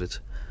being included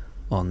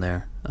on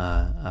there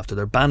after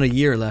their banner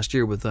year last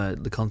year, with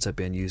the concept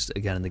being used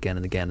again and again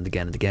and again and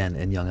again and again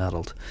in young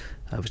adult.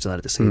 I was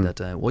delighted to see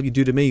that What You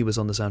Do to Me was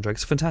on the soundtrack.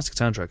 It's a fantastic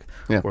soundtrack.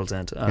 World's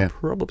End,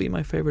 probably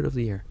my favourite of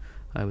the year,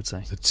 I would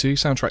say. The two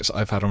soundtracks that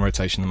I've had on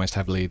rotation the most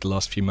heavily the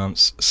last few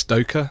months,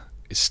 Stoker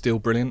is still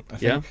brilliant, I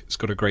think. It's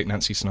got a great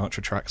Nancy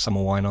Sinatra track,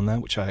 Summer Wine, on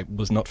there, which I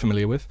was not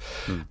familiar with.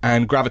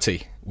 And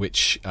Gravity,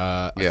 which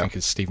I think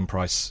is Stephen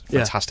Price.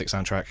 Fantastic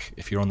soundtrack.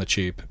 If you're on the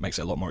tube, it makes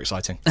it a lot more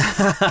exciting.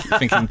 You're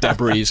thinking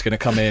debris is going to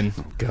come in.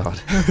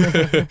 God.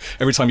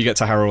 Every time you get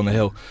to Harrow on the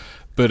Hill.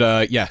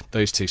 But yeah,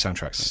 those two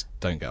soundtracks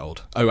don't get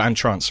old. Oh, and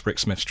Trance, Rick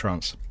Smith's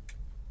Trance.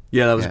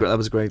 Yeah, that was great. That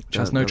was great. Which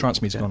has no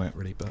trance music on it,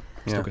 really, but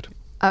still good.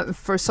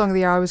 For Song of the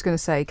Year, I was going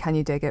to say Can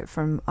You Dig It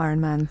from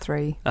Iron Man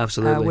 3.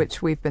 Absolutely.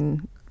 Which we've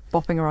been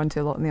bopping around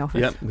to a lot in the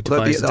office. Yeah, we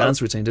devised a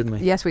dance routine, didn't we?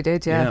 Yes, we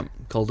did, yeah.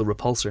 Called the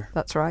Repulsor.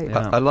 That's right.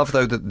 Yeah. I love,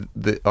 though, that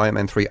the Iron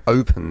Man 3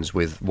 opens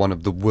with one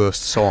of the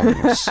worst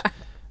songs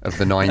of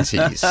the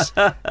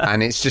 90s.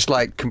 And it's just,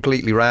 like,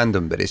 completely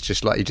random, but it's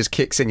just, like, it just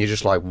kicks in. You're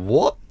just like,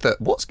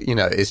 what's, you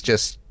know, it's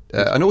just...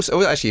 and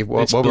also, actually,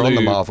 while we're on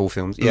the Marvel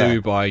films...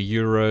 Blue by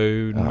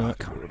Euro...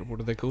 what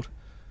are they called?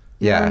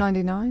 Yeah,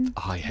 99.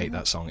 I hate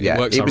that song. It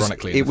works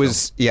ironically. It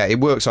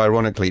works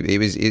ironically.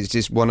 It's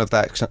just one of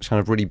that kind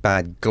of really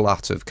bad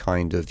glut of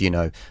kind of, you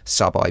know,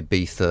 sub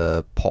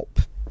Ibiza pop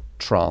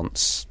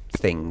trance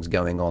things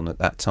going on at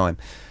that time,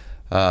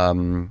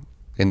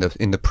 in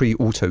the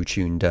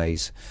pre-auto-tune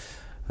days.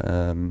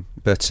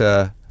 But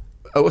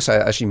also,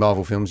 actually,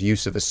 Marvel films'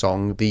 use of a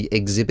song, the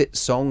Exhibit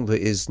song that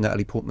is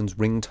Natalie Portman's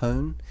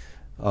ringtone.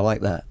 I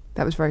like that.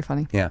 That was very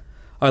funny. Yeah.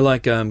 I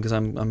like, because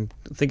I'm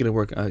thinking of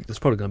work, it's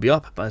probably going to be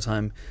up by the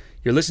time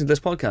you're listening to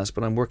this podcast,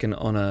 but I'm working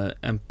on a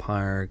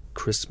Empire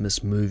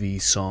Christmas movie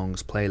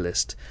songs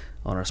playlist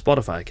on our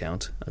Spotify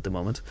account at the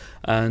moment.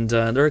 And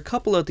there are a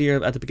couple at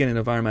the beginning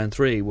of Iron Man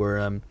 3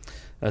 where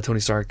Tony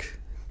Stark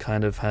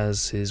kind of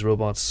has his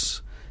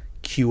robots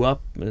queue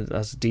up,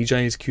 as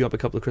DJs queue up a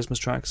couple of Christmas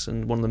tracks,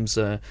 and one of them's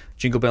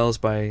Jingle Bells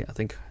by, I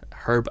think,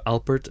 Herb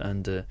Alpert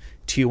and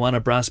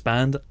Tijuana Brass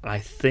Band. I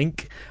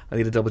think I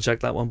need to double check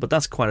that one, but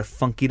that's quite a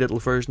funky little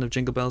version of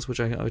Jingle Bells, which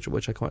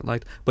I quite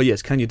liked. But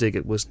yes, Can You Dig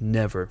It was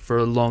never, for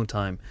a long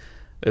time,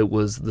 it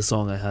was the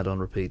song I had on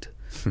repeat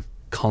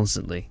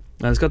constantly.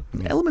 And it's got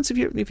elements, if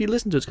you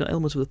listen to it, it's got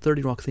elements of the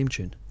 30 Rock theme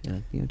tune.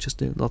 You know,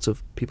 just lots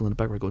of people in the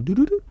background going doo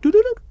doo doo doo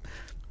doo.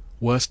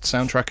 Worst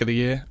soundtrack of the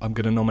year, I'm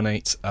going to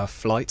nominate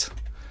Flight.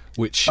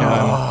 Which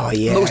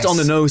yes. Most on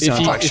the nose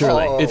soundtrack,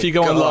 surely. If you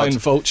go online,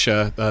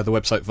 Vulture, the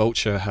website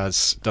Vulture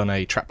has done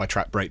a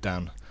track-by-track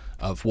breakdown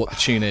of what the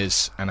tune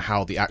is and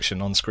how the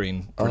action on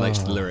screen relates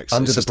to the lyrics.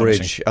 Under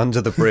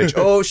the bridge.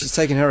 Oh, she's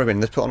taking heroin.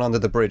 Let's put on Under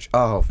the Bridge.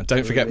 Oh, and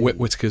don't forget Whit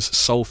Whitaker's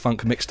Soul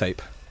Funk mixtape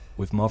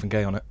with Marvin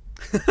Gaye on it.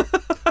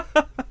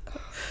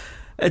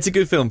 It's a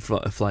good film,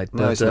 Flight. But,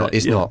 no, it's not.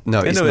 It's not.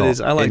 No, it's not. It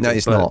is. I like it. No,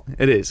 it's not.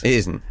 It is. It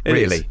isn't.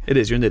 Really. It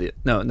is. You're an idiot.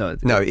 No. No,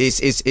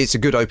 it's a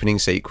good opening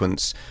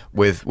sequence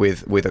with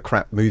a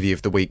crap movie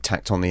of the week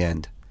tacked on the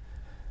end.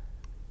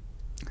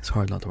 It's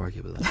hard not to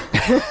argue with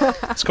that.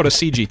 It's got a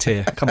CG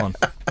tier. Come on.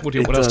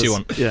 What else do you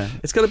want? Yeah.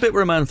 It's got a bit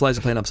where a man flies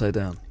a plane upside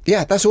down.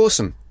 Yeah, that's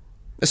awesome.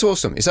 It's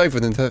awesome. It's over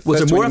in the Was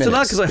first there more 20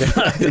 after minutes.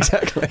 that? Because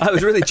exactly. I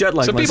was really jet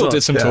lagged. Some people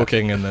did some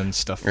talking and then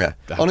stuff. Yeah.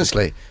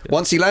 Honestly,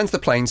 once he lands the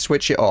plane,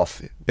 switch it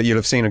off. But you'll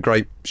have seen a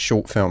great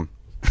short film.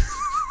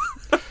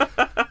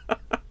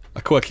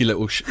 A quirky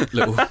little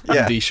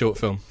indie short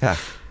film. Yeah.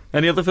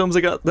 Any other films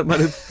I got that might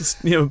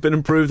have been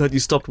improved had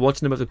you stopped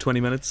watching them after 20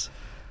 minutes?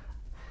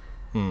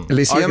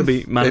 Elysium.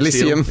 Man of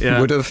Elysium Steel.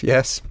 Yeah. would have.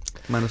 Yes.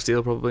 Man of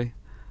Steel probably.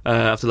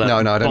 After that, No,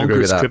 I don't agree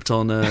with that.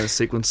 Krypton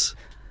sequence.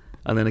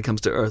 And then it comes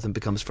to Earth and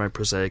becomes very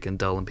prosaic and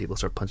dull, and people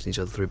start punching each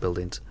other through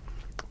buildings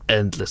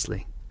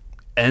endlessly.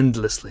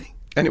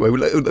 Anyway,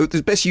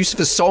 the best use of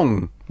a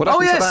song. What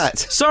happened to that?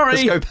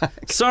 Sorry. Let's go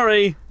back.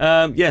 Sorry.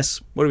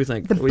 Yes. What do we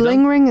think? The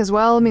Bling Ring as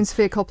well. I mean,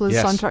 Sofia Coppola's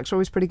Yes. soundtracks are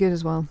always pretty good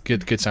as well.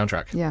 Good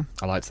soundtrack. Yeah.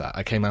 I liked that.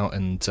 I came out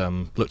and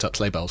looked up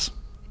Sleigh Bells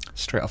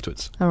straight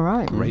afterwards. All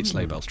right. Great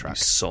Sleigh Bells You track.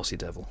 saucy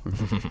devil.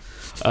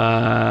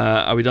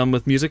 Are we done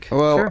with music?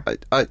 Well, Sure.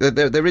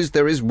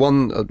 there is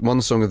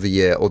one song of the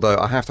year, although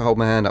I have to hold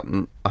my hand up.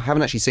 I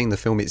haven't actually seen the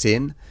film it's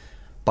in,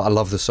 but I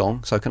love the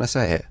song, so can I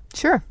say it?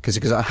 Sure.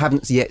 Because I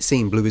haven't yet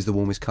seen Blue is the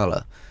Warmest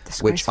Colour, which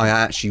Disgraceful. I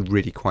actually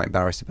really quite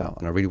embarrassed about,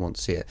 and I really want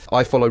to see it.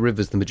 I Follow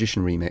Rivers, the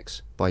Magician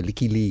remix by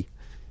Licky Lee.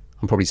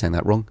 I'm probably saying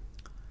that wrong.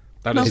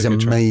 That It's is a good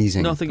track.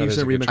 amazing. No, I think That you is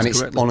said a good remix And it's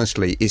correctly.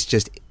 honestly, it's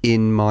just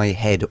in my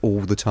head all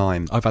the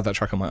time. I've had that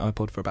track on my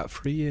iPod for about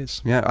 3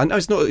 years. Yeah, I know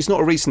it's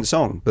not a recent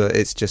song, but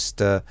it's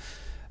just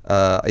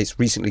it's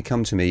recently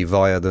come to me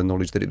via the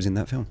knowledge that it was in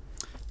that film.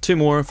 Two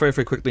more, very,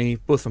 very quickly,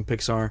 both from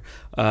Pixar.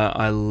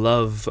 I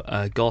love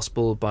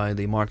Gospel by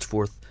the March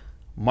 4th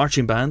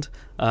Marching Band,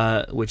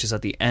 which is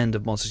at the end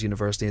of Monsters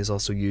University. Is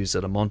also used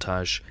at during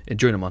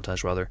a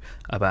montage,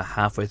 about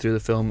halfway through the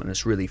film, and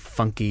it's really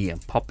funky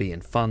and poppy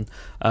and fun.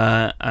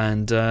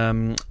 And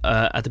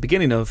at the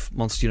beginning of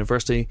Monsters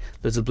University,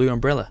 there's a Blue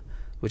Umbrella,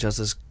 which has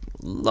this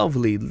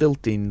lovely,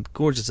 lilting,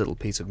 gorgeous little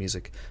piece of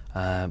music.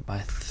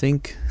 I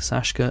think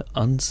Sashka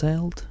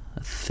Unsailed.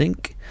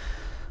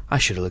 I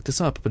should have looked this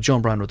up, but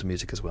John Brown wrote the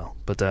music as well.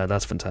 But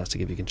that's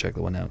fantastic if you can check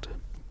that one out.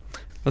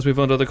 Let's move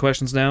on to other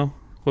questions now.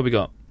 What we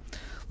got?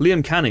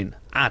 Liam Canning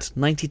at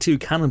 92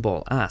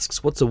 Cannonball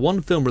asks, what's the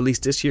one film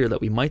released this year that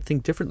we might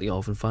think differently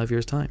of in 5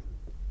 years' time?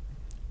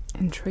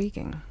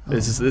 Intriguing.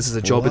 This is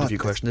a job interview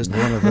question, isn't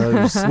it? One of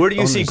those. Where do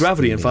you see Honestly.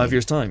 Gravity in 5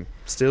 years' time?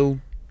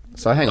 Still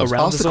So hang on.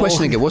 around Ask us the all?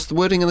 question again. What's the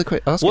wording of the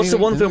question? What's the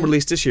one film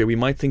released this year we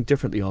might think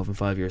differently of in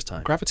 5 years'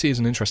 time? Gravity is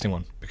an interesting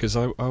one because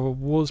I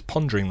was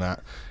pondering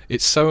that.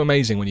 It's so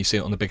amazing when you see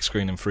it on the big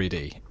screen in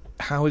 3D,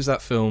 how is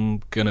that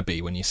film going to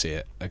be when you see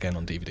it again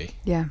on DVD?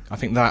 Yeah. I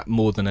think that,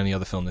 more than any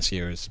other film this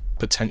year, is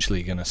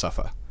potentially going to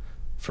suffer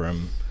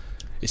from...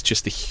 It's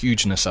just the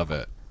hugeness of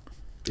it.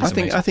 I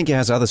think it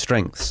has other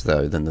strengths,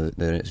 though, than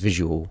its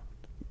visual,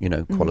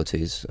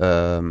 qualities.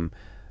 I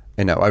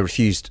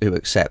refuse to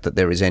accept that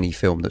there is any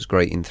film that's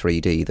great in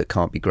 3D that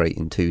can't be great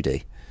in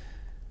 2D.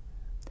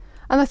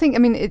 And I think,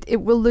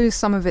 it will lose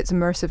some of its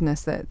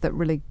immersiveness that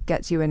really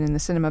gets you in the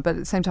cinema, but at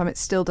the same time, it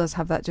still does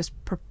have that just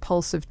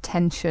propulsive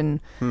tension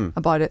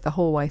about it the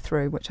whole way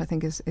through, which I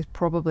think is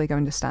probably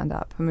going to stand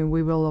up.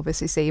 We will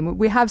obviously see.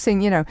 We have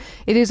seen, it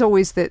is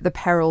always the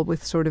peril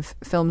with sort of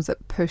films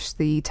that push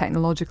the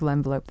technological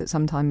envelope, that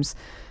sometimes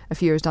a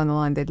few years down the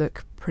line they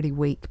look pretty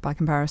weak by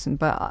comparison.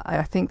 But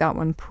I think that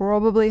one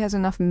probably has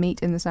enough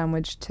meat in the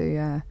sandwich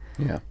to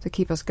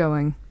keep us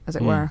going, as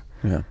it were.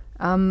 Yeah.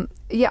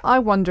 I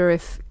wonder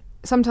if...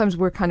 Sometimes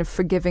we're kind of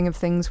forgiving of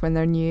things when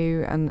they're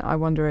new, and I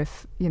wonder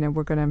if,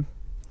 we're going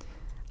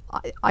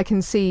to... I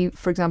can see,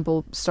 for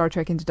example, Star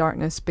Trek Into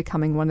Darkness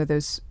becoming one of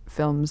those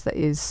films that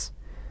is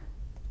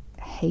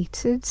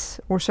hated,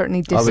 or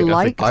certainly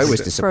disliked. I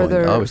was disappointed.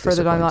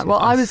 Further down the line. Well,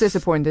 I was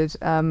disappointed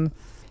in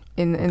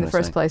the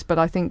first place, but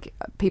I think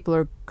people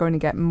are going to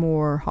get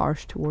more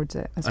harsh towards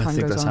it as time goes on. I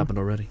think that's happened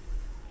already.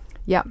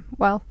 Yeah,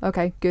 well,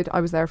 okay, good.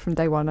 I was there from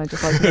day one. I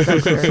just like to go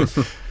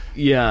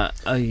clear.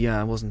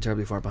 I wasn't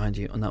terribly far behind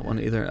you on that one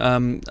either.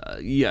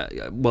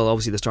 Well,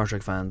 obviously the Star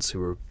Trek fans who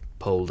were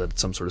polled at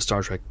some sort of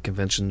Star Trek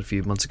convention a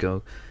few months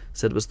ago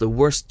said it was the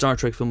worst Star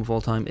Trek film of all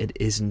time. It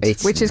isn't.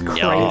 Which is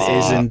crazy. It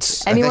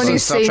isn't. Anyone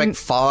who's Star Trek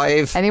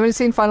 5. Anyone who's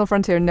seen Final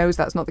Frontier knows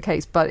that's not the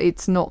case, but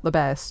it's not the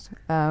best.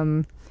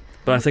 But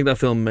I think that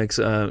film makes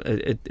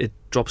it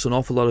drops an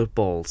awful lot of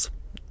balls.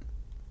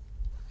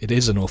 It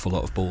is an awful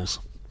lot of balls.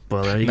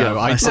 Well, there you go.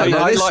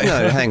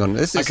 Hang on.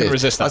 I can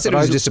resist that. I said it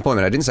was a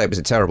disappointment. I didn't say it was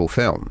a terrible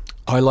film.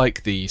 I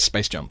like the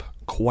space jump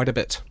quite a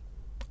bit.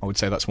 I would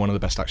say that's one of the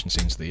best action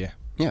scenes of the year.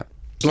 Yeah.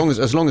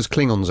 As long as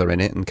Klingons are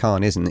in it and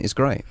Khan isn't, it's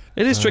great.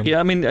 It is tricky.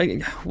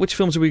 Which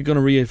films are we going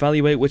to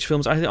reevaluate? Which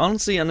films? I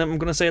honestly, and I'm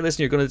going to say this, and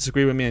you're going to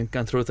disagree with me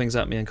and throw things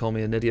at me and call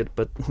me an idiot,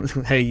 but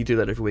hey, you do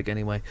that every week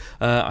anyway.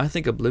 I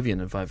think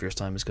Oblivion in 5 years'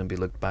 time is going to be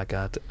looked back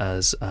at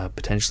as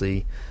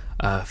potentially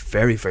a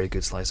very, very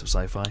good slice of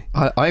sci-fi.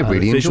 I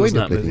really enjoyed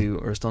that movie.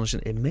 Are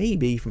astonishing. It may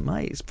be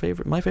my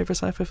favorite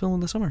sci-fi film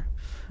of the summer,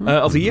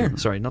 of the year.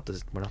 Sorry, not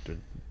this. We're not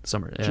doing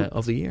summer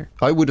of the year.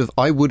 I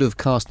would have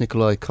cast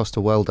Nikolai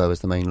Coster-Waldau as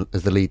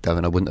the lead, though,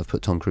 and I wouldn't have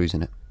put Tom Cruise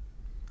in it.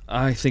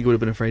 I think it would have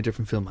been a very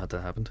different film had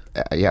that happened.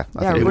 I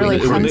think a really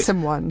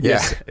handsome one.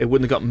 Yes, it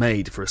wouldn't have got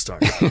made for a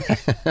start.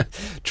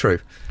 True.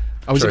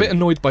 I was a bit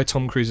annoyed by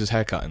Tom Cruise's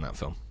haircut in that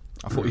film.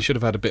 I thought he should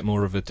have had a bit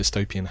more of a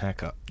dystopian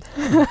haircut.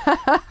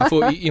 I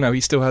thought,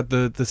 he still had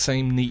the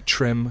same neat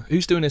trim.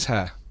 Who's doing his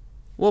hair?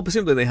 Well,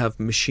 presumably they have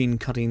hair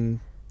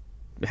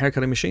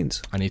cutting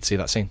machines. I need to see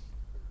that scene.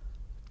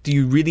 Do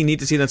you really need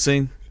to see that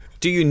scene?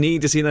 Do you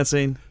need to see that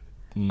scene?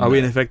 No. Are we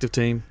an effective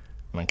team?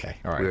 Okay,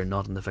 all right. We're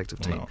not an effective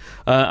team. No.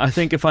 I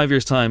think in 5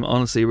 years' time,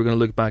 honestly, we're going to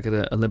look back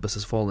at Olympus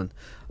Has Fallen,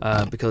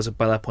 because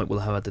by that point we'll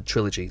have had the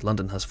trilogy.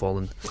 London Has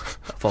Fallen,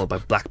 followed by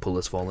Blackpool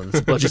Has Fallen.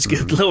 The budgets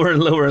get lower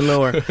and lower and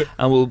lower,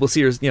 and we'll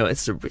see.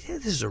 This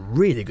is a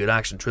really good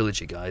action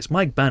trilogy, guys.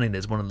 Mike Banning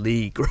is one of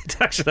the great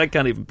action. I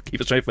can't even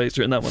keep a straight face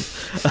during that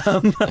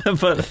one.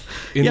 But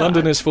in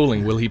London Is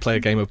Falling, will he play a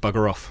game of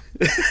bugger off?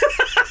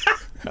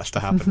 Has to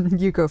happen.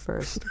 You go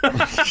first.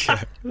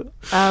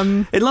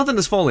 In London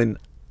Is Falling.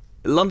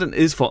 London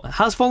has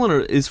fallen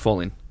or is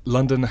falling?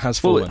 London has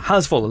fallen.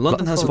 Has fallen.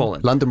 London has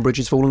fallen. London Bridge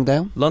is falling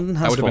down? London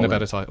has fallen. That would have been a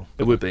better title.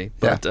 It would be.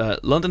 But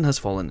London Has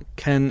Fallen.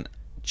 Can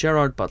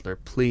Gerard Butler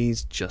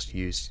please just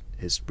use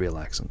his real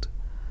accent?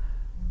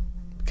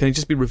 Can he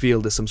just be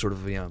revealed as some sort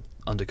of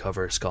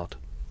undercover Scot?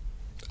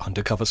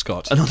 Undercover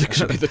Scot. That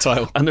should be the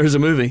title. And there's a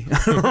movie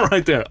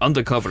right there.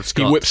 Undercover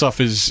Scot. He whips off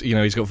his,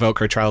 he's got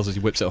Velcro trousers.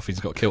 He whips it off. He's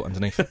got a kilt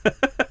underneath.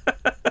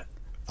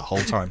 Whole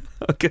time.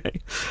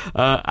 Okay.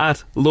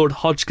 At Lord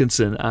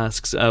Hodgkinson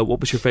asks, what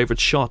was your favourite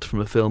shot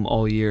from a film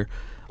all year,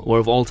 or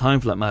of all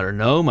time for that matter?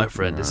 No, my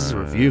friend, this is a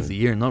review of the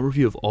year, not a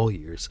review of all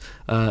years.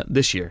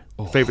 This year,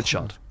 favourite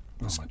shot.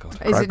 Oh my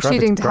god! Is it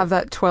cheating to have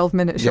that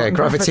 12-minute shot? Yeah,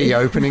 Gravity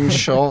opening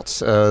shot,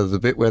 the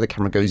bit where the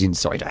camera goes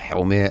inside a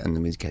helmet and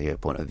then we get a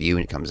point of view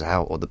and it comes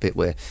out, or the bit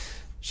where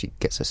she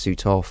gets her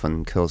suit off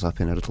and curls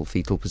up in a little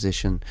fetal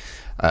position.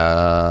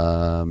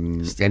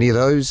 Any of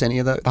those?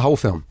 The whole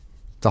film.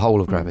 The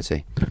whole of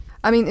Gravity.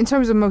 In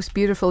terms of most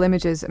beautiful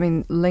images,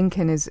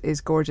 Lincoln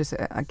is gorgeous.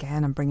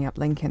 Again, I'm bringing up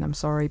Lincoln, I'm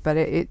sorry, but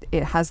it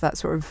has that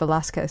sort of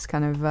Velasquez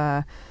kind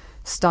of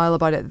style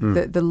about it.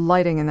 The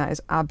lighting in that is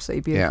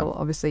absolutely beautiful.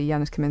 Yeah. Obviously,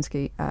 Janusz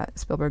Kaminski,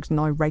 Spielberg's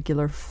now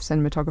regular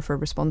cinematographer,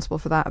 responsible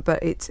for that.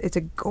 But it's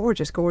a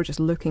gorgeous, gorgeous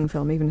looking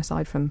film, even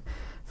aside from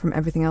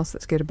everything else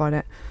that's good about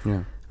it.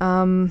 Yeah.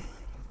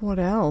 What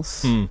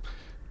else?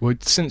 Well,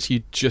 since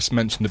you just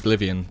mentioned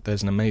Oblivion,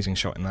 there's an amazing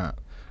shot in that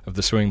of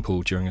the swimming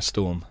pool during a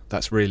storm.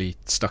 That's really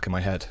stuck in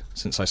my head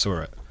since I saw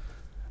it.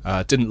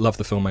 Didn't love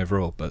the film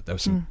overall, but there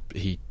was some.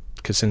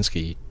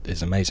 Kaczynski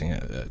is amazing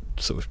at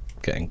sort of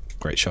getting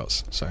great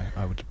shots. So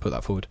I would put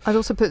that forward. I'd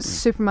also put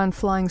Superman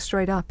flying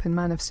straight up in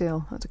Man of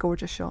Steel. That's a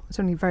gorgeous shot. It's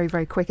only very,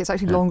 very quick. It's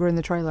actually longer in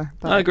the trailer.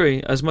 But I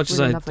agree. As much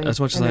really as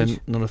I'm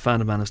not a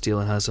fan of Man of Steel,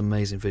 it has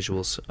amazing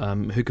visuals.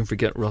 Who can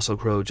forget Russell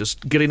Crowe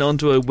just getting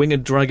onto a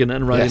winged dragon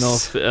and riding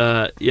off?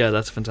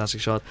 That's a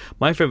fantastic shot.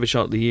 My favourite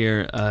shot of the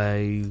year,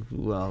 I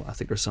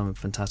think there's some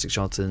fantastic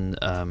shots in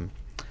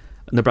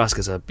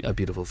Nebraska's a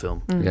beautiful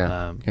film.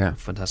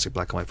 Fantastic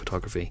black and white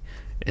photography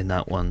in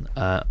that one.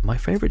 My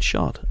favourite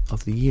shot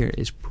of the year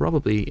is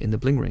probably in the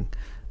Bling Ring.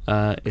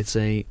 It's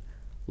a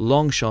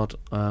long shot,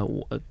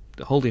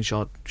 holding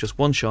shot, just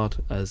one shot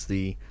as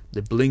the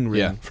Bling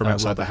Ring from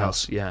outside the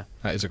house. Yeah,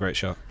 that is a great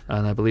shot.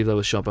 And I believe that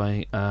was shot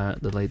by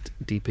the late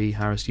DP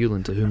Harris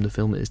Yulin, to whom the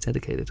film is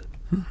dedicated.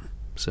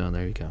 So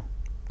there you go.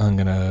 I'm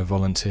going to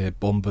volunteer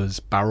Bomber's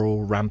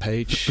Barrel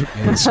Rampage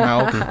in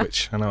Smaug,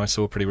 which I know I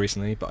saw pretty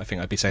recently, but I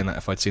think I'd be saying that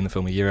if I'd seen the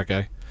film a year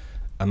ago.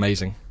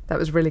 Amazing. That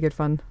was really good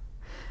fun.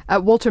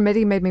 Walter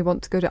Mitty made me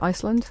want to go to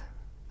Iceland.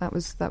 That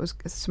was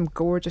some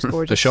gorgeous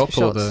the shop shots.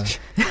 Or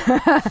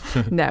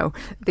the... No,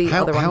 the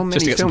other one. How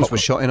many films were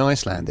shot in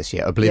Iceland this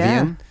year?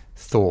 Oblivion,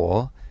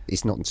 Thor.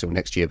 It's not until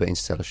next year, but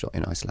Interstellar shot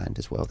in Iceland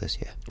as well this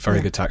year.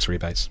 Very good tax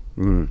rebates.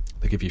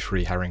 They give you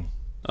free herring.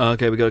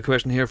 Okay, we got a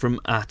question here from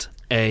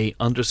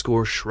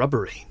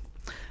 @A_shrubbery.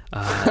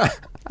 A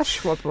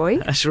shrubbery.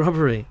 A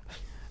shrubbery.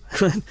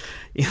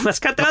 You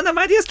must cut down the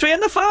mightiest tree in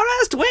the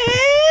forest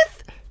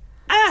with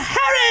a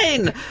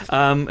herring.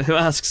 Who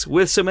asks,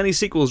 with so many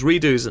sequels,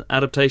 redos, and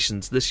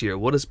adaptations this year,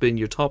 what has been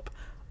your top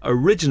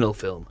original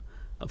film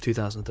of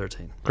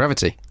 2013?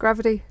 Gravity.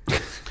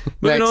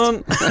 Moving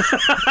on.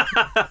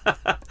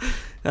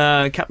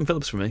 Captain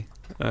Phillips for me.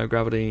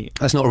 Gravity.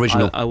 That's not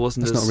original. I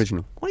wasn't. That's not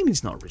original. What do you mean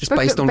it's not original? It's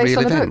based on real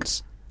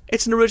events.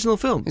 It's an original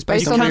film. It's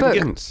based on real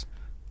events.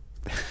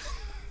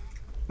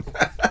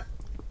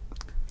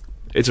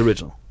 It's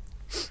original.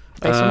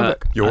 Based on a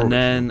book. And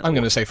then I'm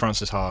going to say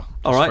Frances Ha.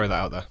 All right. Throw that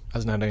out there.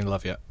 Hasn't had any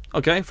love yet.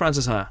 Okay,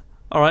 Frances Ha.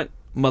 All right,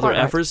 Mother All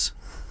right. effers.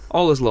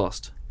 All is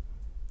lost.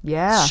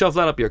 Yeah. Shove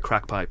that up your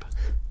crack pipe.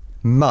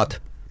 Mud.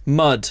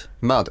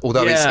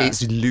 Although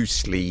it's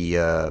loosely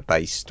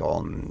based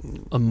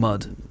on a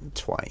mud.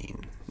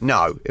 Twain.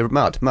 No,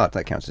 Mud.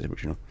 That counts as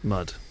original.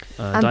 Mud.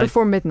 And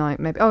Before Midnight,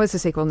 maybe. Oh, it's a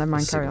sequel. Never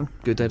mind. Carry on.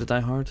 Good Day to Die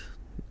Hard.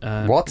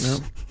 What? No.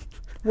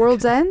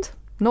 World's End,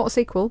 not a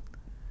sequel,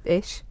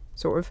 ish,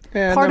 sort of.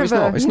 Yeah,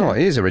 it's not.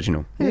 It is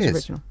original. It is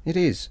original. It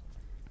is.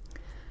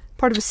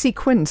 Part of a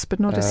sequence, but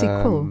not a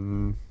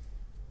sequel.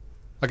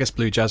 I guess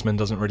Blue Jasmine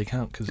doesn't really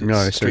count because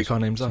it's Streetcar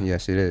Named Desire.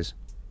 Yes, it is.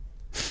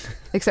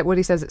 Except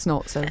Woody says it's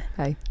not. So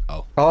hey.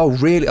 Oh,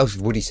 really? Oh,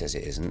 Woody says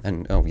it isn't.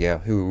 And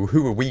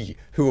who are we?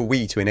 Who are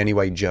we to in any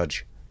way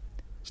judge?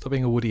 Stop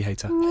being a Woody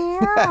hater.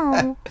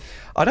 I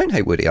don't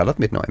hate Woody. I love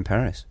Midnight in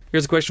Paris.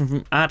 Here's a question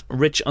from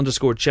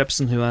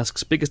 @Rich_Chepson, who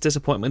asks, biggest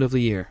disappointment of the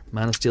year.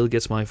 Man of Steel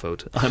gets my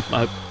vote.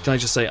 Can I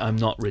just say I'm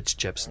not Rich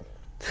Chepson?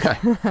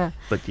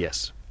 But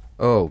yes.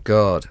 Oh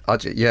God.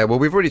 Well,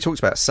 we've already talked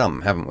about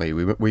some, haven't we?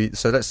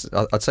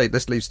 I'd say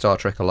let's leave Star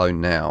Trek alone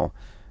now.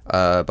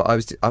 But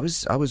I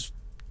was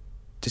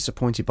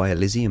disappointed by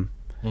Elysium.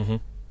 Mm-hmm.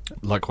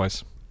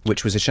 Likewise.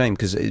 Which was a shame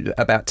because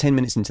about 10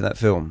 minutes into that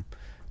film,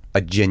 I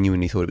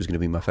genuinely thought it was going to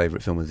be my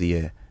favourite film of the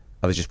year.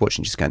 I was just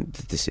watching, just going,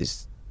 this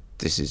is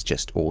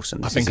just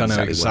awesome. I think I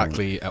know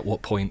exactly at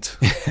what point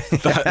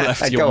that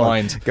left your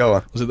mind. Go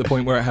on. Was it the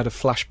point where it had a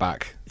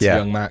flashback to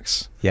young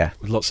Max? Yeah.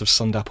 With lots of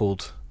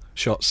sun-dappled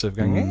shots of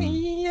going,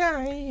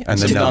 and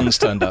the nuns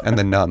turned up. And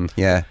the nun,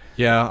 yeah.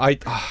 Yeah,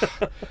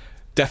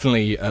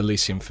 definitely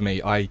Elysium for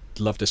me. I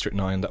love District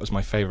 9. That was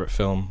my favourite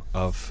film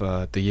of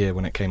the year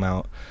when it came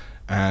out.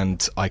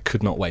 And I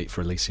could not wait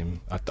for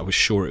Elysium. I was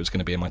sure it was going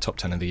to be in my top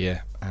 10 of the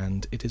year,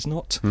 and it is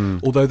not.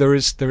 Although there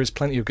is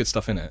plenty of good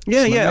stuff in it.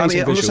 Yeah. I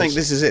mean, I'm not saying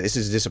this is it. This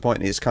is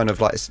disappointing. It's kind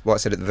of like what I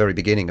said at the very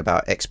beginning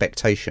about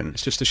expectation.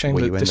 It's just a shame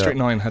that District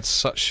 9 had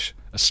such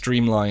a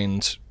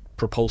streamlined,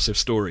 propulsive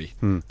story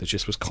that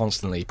just was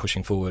constantly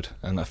pushing forward.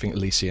 And I think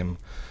Elysium,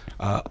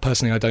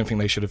 personally, I don't think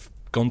they should have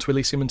gone to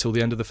Elysium until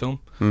the end of the film.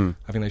 I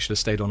think they should have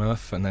stayed on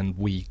Earth, and then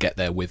we get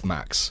there with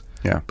Max.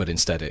 Yeah. But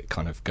instead it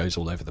kind of goes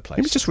all over the place.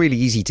 It was just really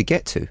easy to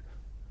get to.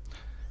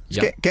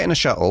 Get in a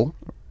shuttle,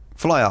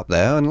 fly up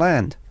there and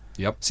land.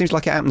 Yep. Seems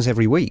like it happens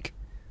every week.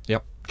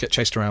 Yep. Get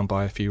chased around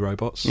by a few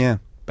robots. Yeah.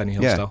 Benny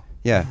Hill style.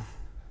 Yeah.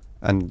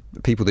 And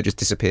people that just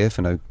disappear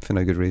for no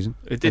good reason.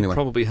 It did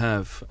probably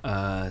have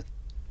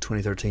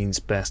 2013's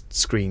best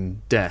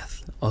screen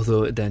death,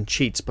 although it then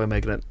cheats by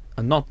making it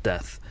a not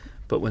death.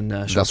 But when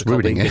that's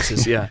ruining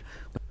it.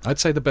 I'd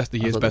say the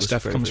year's best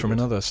death comes from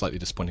another slightly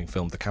disappointing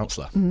film, The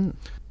Counsellor. Mm.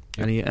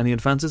 Yep. Any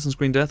advances in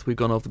screen death? We've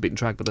gone off the beaten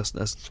track, but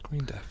that's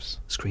screen deaths.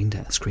 Screen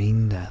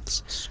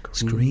deaths.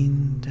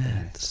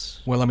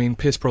 Well, I mean,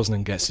 Pierce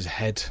Brosnan gets his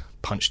head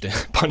punched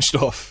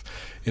off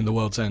in The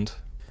World's End.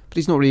 But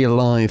he's not really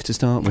alive to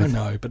start with. I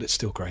know, but it's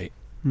still great.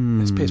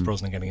 It's Pierce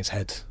Brosnan getting his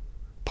head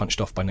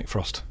punched off by Nick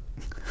Frost.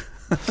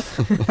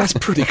 That's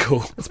pretty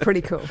cool. It's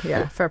pretty cool.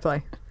 Yeah, fair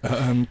play.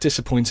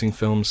 Disappointing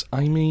films.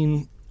 I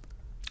mean,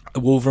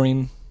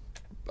 Wolverine.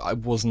 I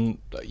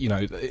wasn't.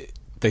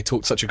 they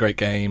talked such a great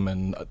game,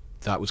 and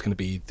that was going to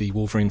be the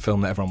Wolverine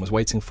film that everyone was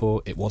waiting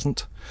for. It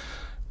wasn't.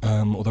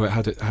 Although it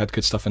had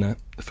good stuff in it.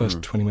 The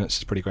first 20 minutes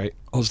is pretty great.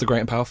 Oz the Great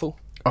and Powerful.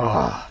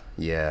 Oh,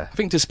 yeah. I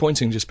think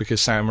disappointing just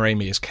because Sam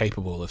Raimi is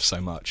capable of so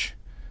much,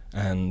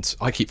 and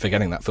I keep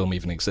forgetting that film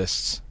even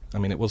exists. I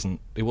mean, it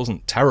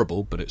wasn't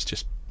terrible, but it's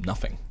just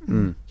nothing.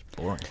 It's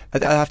boring. I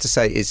have to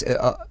say,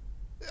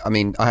 I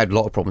mean, I had a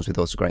lot of problems with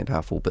Oz the Great and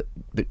Powerful, but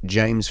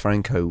James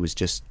Franco was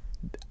just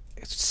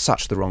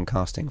such the wrong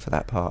casting for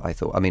that part, I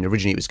thought. I mean,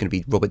 originally it was going to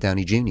be Robert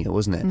Downey Jr.,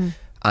 wasn't it?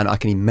 And I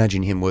can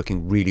imagine him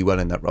working really well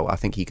in that role. I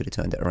think he could have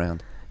turned it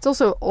around. It's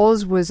also,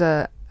 Oz was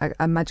a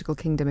magical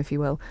kingdom, if you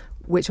will,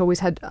 which always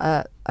had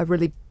a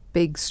really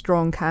big,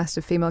 strong cast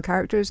of female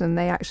characters, and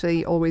they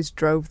actually always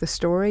drove the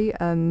story.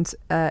 And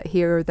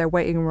here they're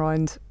waiting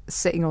around,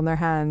 sitting on their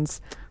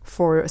hands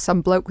for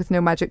some bloke with no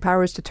magic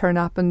powers to turn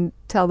up and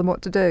tell them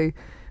what to do,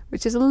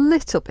 which is a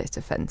little bit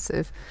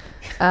offensive,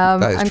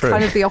 and true.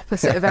 Kind of the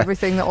opposite of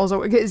everything that Oz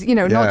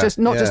is.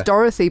 Not just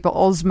Dorothy, but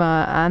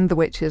Ozma and the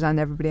witches and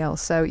everybody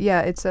else. So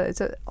yeah, it's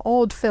an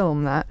odd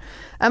film that.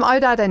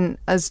 I'd add in,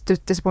 as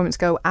disappointments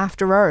go,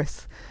 After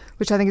Earth,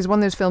 which I think is one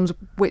of those films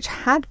which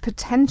had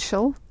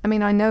potential. I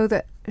mean, I know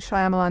that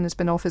Shyamalan has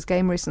been off his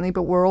game recently,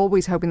 but we're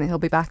always hoping that he'll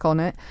be back on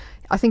it.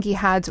 I think he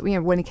had,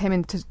 when he came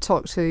in to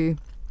talk to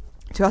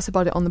us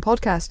about it on the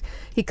podcast,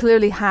 he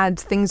clearly had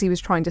things he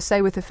was trying to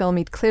say with the film.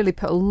 He'd clearly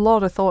put a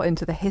lot of thought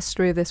into the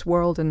history of this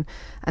world and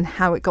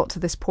how it got to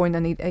this point,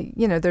 and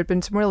there'd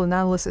been some real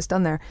analysis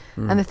done there.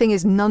 And the thing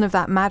is, none of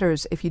that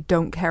matters if you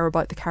don't care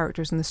about the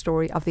characters and the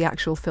story of the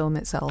actual film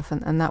itself,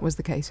 and that was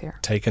the case here.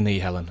 Take a knee,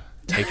 Helen.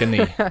 Take a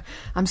knee.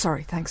 I'm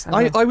sorry, thanks.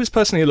 I was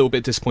personally a little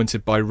bit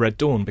disappointed by Red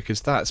Dawn,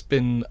 because that's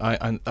been,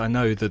 I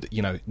know that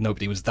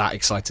nobody was that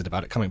excited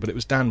about it coming, but it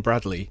was Dan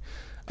Bradley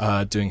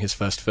doing his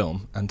first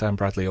film, and Dan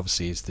Bradley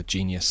obviously is the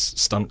genius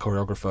stunt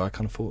choreographer. I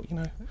kind of thought,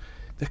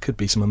 there could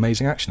be some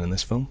amazing action in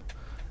this film,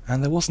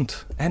 and there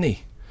wasn't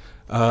any.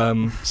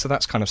 So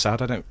that's kind of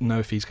sad. I don't know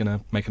if he's going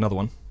to make another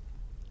one.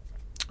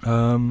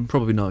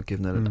 Probably not,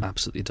 given that it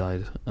absolutely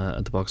died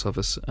at the box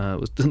office. It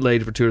was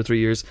delayed for 2 or 3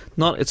 years.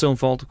 Not its own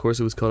fault, of course.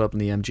 It was caught up in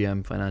the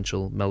MGM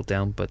financial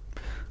meltdown, but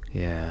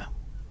yeah,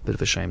 bit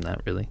of a shame,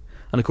 that, really.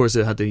 And of course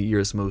it had the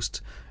year's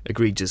most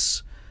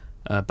egregious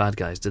bad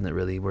guys, didn't it,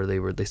 really, where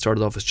they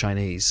started off as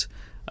Chinese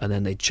and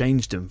then they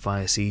changed them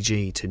via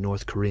CG to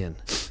North Korean.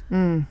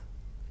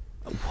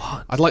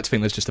 What? I'd like to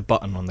think there's just a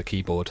button on the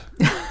keyboard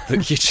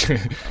that you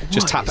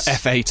just tap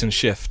F8 and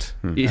shift,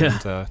 and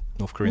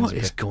North Koreans. What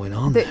is going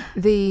on?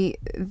 The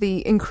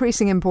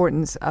increasing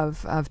importance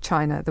of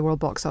China at the world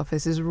box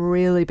office is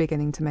really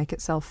beginning to make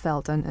itself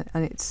felt, and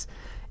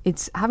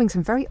it's having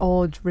some very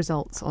odd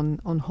results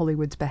on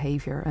Hollywood's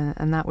behaviour,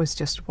 and that was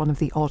just one of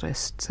the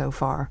oddest so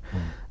far.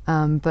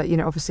 But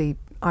obviously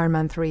Iron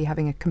Man 3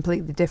 having a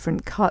completely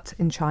different cut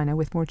in China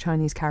with more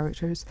Chinese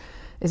characters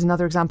is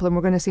another example, and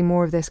we're going to see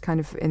more of this kind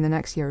of in the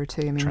next year or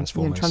two. I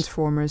mean,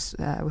 Transformers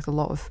with a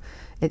lot of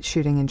it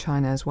shooting in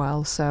China as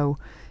well. So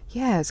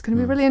yeah, it's going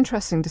to be really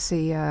interesting to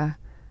see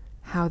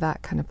how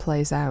that kind of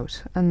plays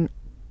out, and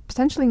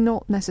potentially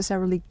not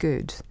necessarily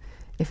good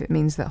if it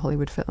means that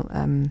Hollywood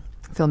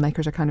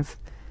filmmakers are kind of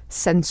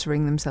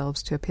censoring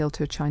themselves to appeal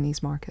to a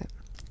Chinese market.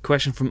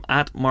 Question from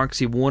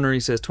 @MarkC Warner. He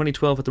says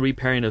 2012 at the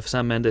repairing of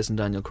Sam Mendes and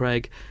Daniel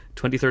Craig.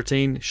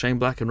 2013 Shane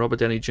Black and Robert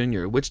Downey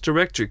Jr. Which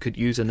director could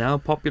use a now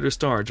popular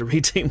star to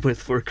reteam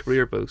with for a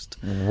career boost?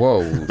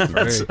 Whoa. M.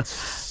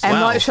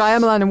 Night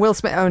Shyamalan and Will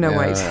Smith. Oh no,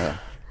 wait.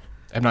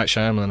 M. Night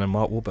Shyamalan and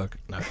Mark Wahlberg.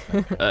 No.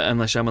 M.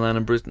 Night Shyamalan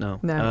and Bruce.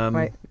 No.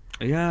 Wait.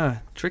 Yeah,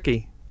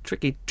 tricky.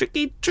 Basically,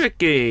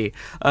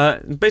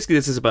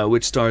 this is about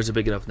which stars are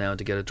big enough now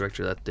to get a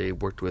director that they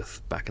worked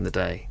with back in the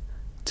day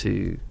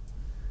to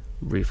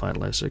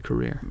revitalise their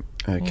career.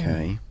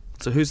 Okay.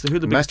 So who the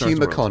big Matthew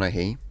stars?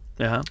 McConaughey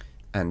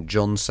and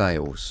John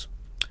Sayles.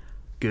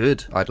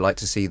 Good. I'd like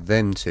to see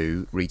them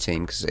two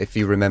reteam, because if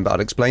you remember, I'll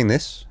explain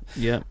this.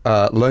 Yeah.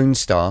 Lone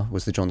Star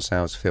was the John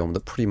Sayles film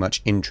that pretty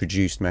much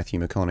introduced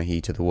Matthew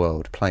McConaughey to the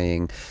world,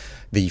 playing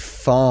the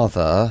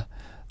father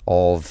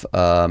of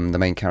the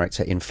main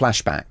character in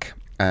flashback,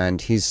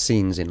 and his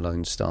scenes in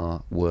Lone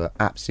Star were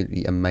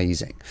absolutely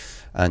amazing,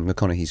 and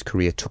McConaughey's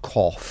career took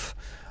off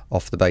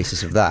the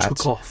basis of that.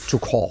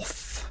 Took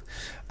off.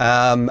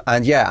 And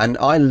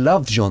I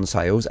love John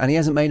Sayles, and he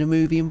hasn't made a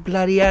movie in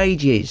bloody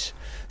ages.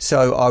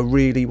 So I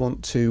really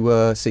want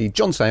to see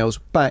John Sayles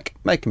back,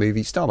 make a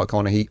movie, star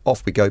McConaughey,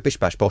 off we go, bish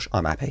bash bosh,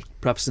 I'm happy.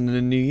 Perhaps in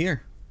the new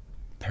year.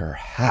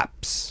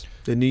 Perhaps.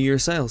 The New Year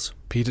sales.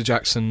 Peter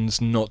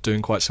Jackson's not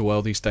doing quite so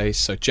well these days,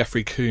 so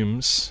Jeffrey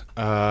Combs,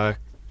 a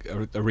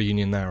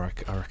reunion there,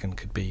 I reckon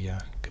could be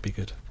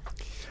good.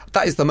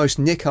 That is the most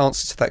Nick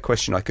answer to that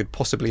question I could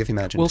possibly have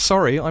imagined. Well,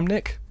 sorry, I'm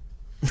Nick.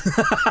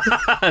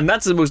 And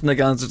that's the most Nick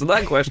answer to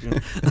that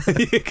question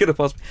you could have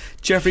possibly.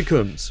 Jeffrey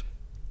Combs.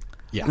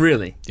 Yeah.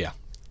 Really? Yeah.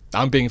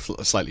 I'm being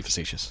slightly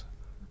facetious.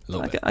 A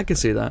little bit. I can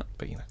see that.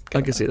 But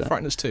I can see that.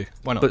 Frighteners too.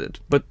 Why not?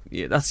 But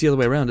yeah, that's the other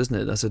way around, isn't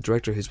it? That's a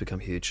director who's become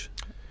huge.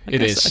 I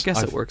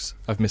guess it works.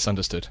 I've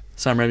misunderstood.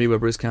 Sam Raimi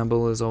with Bruce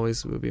Campbell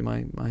would be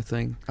my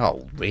thing.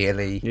 Oh,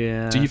 really?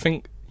 Yeah. Do you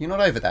think you're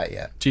not over that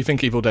yet? Do you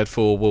think Evil Dead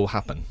 4 will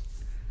happen?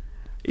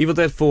 Evil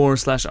Dead 4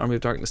 / Army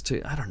of Darkness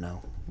 2? I don't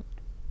know.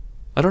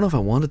 I don't know if I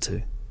wanted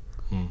to.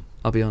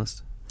 I'll be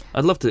honest.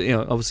 I'd love to,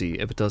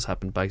 obviously, if it does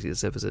happen, Baggsy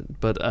is it.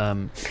 But,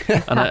 and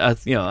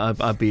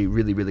I'd be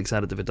really, really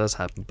excited if it does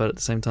happen. But at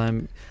the same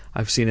time,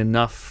 I've seen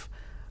enough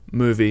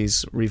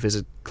movies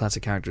revisit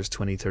classic characters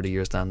 20, 30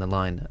 years down the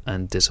line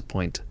and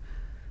disappoint.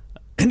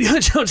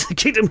 Indiana Jones, the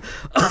Kingdom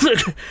of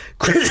the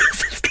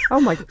Oh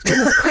my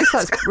goodness, Chris,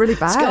 that's really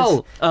bad.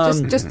 Skull.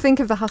 Just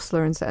think of The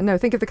Hustler instead. No,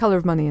 think of The Colour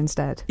of Money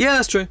instead. Yeah,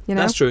 that's true. You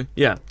know? That's true.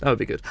 Yeah, that would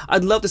be good.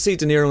 I'd love to see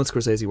De Niro and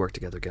Scorsese work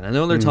together again. I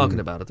know they're talking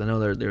about it. I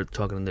know they're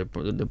talking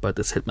about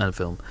this Hitman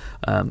film.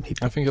 I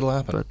think it'll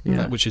happen. But,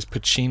 yeah. Which is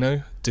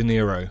Pacino, De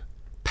Niro,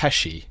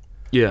 Pesci,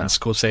 and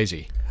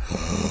Scorsese.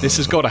 This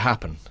has got to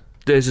happen.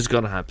 This has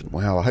got to happen.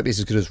 Wow, I hope it's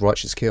as good as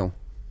Righteous Kill.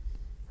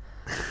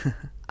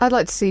 I'd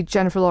like to see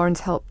Jennifer Lawrence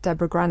help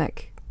Deborah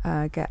Granick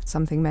get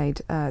something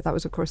made. That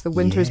was, of course, the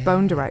Winter's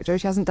Bone director.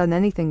 She hasn't done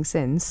anything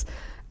since.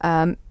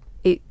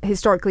 It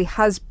historically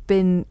has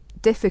been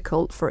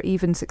difficult for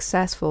even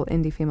successful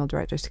indie female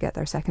directors to get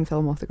their second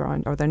film off the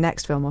ground, or their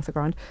next film off the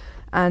ground.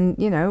 And,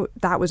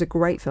 that was a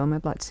great film.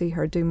 I'd like to see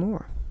her do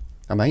more.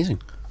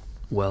 Amazing.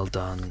 Well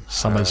done.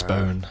 Summer's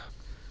Bone.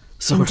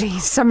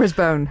 Summer's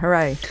Bone,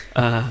 hooray.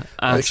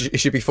 It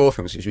should be 4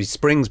 films. It should be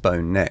Spring's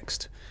Bone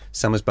next.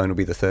 Summer's Bone will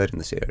be the 3rd in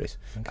the series.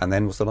 Okay. And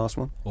then what's the last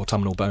one?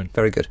 Autumnal Bone.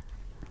 Very good.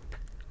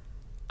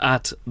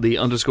 At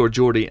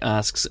 _Geordie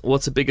asks,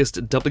 what's the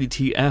biggest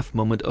WTF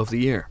moment of the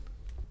year?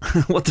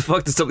 What the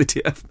fuck does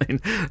WTF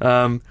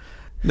mean?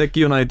 Nick,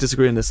 you and I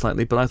disagree on this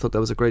slightly, but I thought that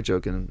was a great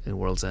joke in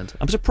World's End.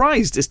 I'm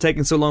surprised it's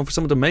taken so long for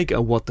someone to make a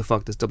what the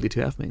fuck does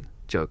WTF mean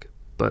joke.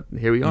 But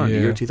here we are in the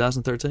year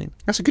 2013.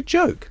 That's a good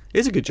joke.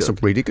 It's a good joke.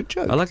 It's a really good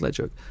joke. I like that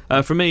joke.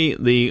 For me,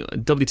 the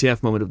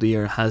WTF moment of the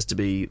year has to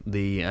be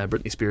the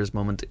Britney Spears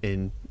moment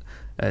in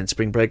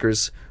Spring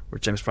Breakers, where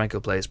James Franco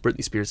plays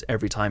Britney Spears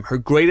every time. Her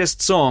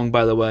greatest song,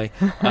 by the way,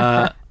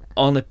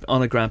 on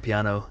a grand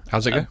piano.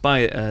 How's it go?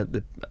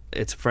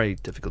 It's a very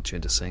difficult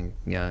tune to sing.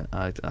 Yeah,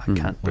 I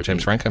can't. Well,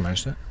 James Franco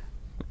managed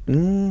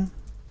it.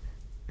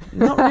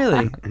 Not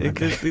really.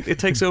 It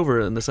takes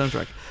over in the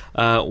soundtrack.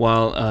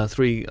 While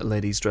 3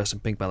 ladies dressed in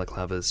pink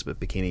balaclavas with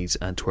bikinis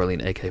and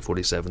twirling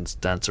AK-47s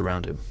dance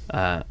around him.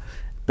 A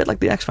bit like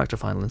the X Factor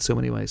final in so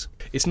many ways.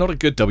 It's not a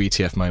good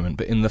WTF moment,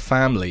 but in The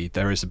Family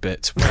there is a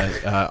bit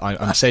where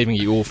I'm saving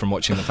you all from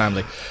watching The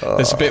Family.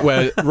 There's a bit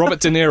where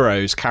Robert De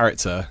Niro's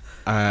character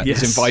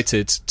is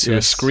invited to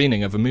a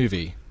screening of a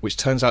movie which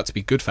turns out to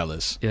be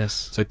Goodfellas.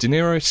 Yes. So De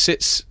Niro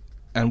sits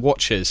and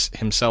watches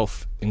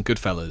himself in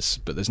Goodfellas,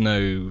 but there's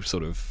no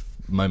sort of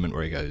moment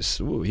where he goes,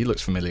 ooh, he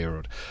looks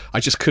familiar. I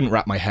just couldn't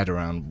wrap my head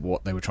around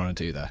what they were trying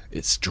to do there.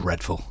 It's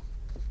dreadful.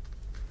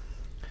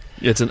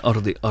 It's an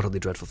utterly, utterly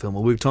dreadful film.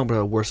 Well, we've talked about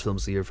our worst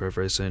films of the year very,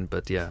 very soon,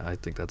 but yeah, I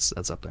think that's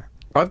up there.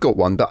 I've got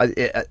one, but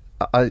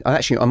I'm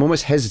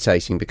almost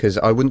hesitating because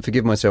I wouldn't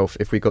forgive myself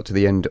if we got to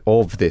the end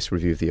of this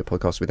review of the year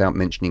podcast without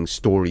mentioning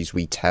Stories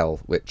We Tell,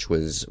 which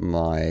was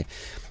my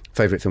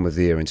favourite film of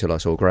the year until I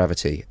saw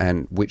Gravity,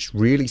 and which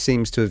really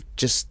seems to have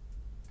just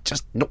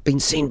not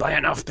been seen by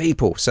enough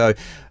people. So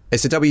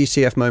it's a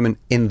WCF moment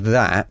in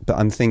that, but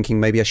I'm thinking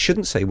maybe I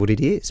shouldn't say what it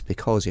is,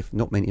 because if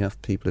not many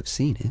enough people have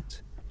seen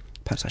it,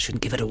 perhaps I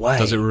shouldn't give it away.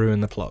 Does it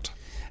ruin the plot?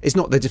 It's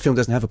not. The film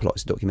doesn't have a plot.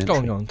 It's a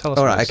documentary. Go on. Tell us.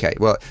 All right. Okay.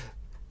 Well,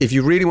 if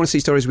you really want to see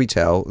Stories We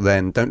Tell,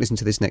 then don't listen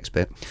to this next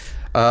bit.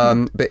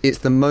 But it's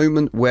the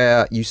moment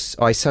where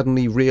I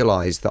suddenly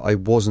realised that I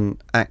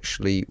wasn't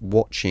actually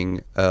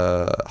watching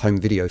home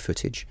video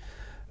footage,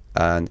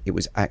 and it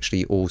was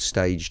actually all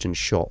staged and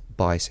shot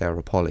by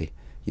Sarah Polley,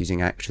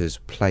 using actors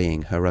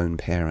playing her own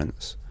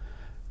parents.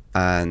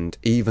 And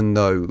even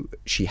though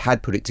she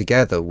had put it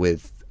together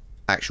with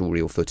actual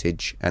real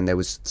footage and there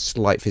was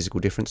slight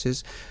physical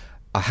differences,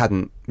 I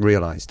hadn't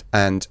realised.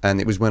 And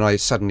it was when I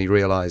suddenly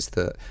realised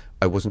that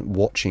I wasn't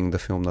watching the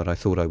film that I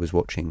thought I was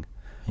watching,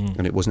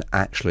 and it wasn't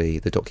actually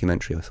the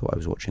documentary I thought I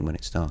was watching when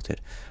it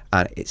started.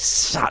 And it's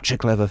such a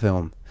clever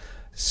film,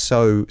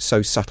 so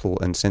subtle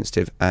and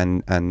sensitive,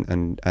 and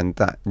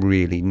that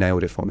really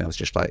nailed it for me. I was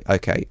just like,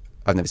 okay,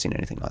 I've never seen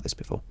anything like this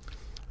before,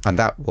 and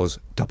that was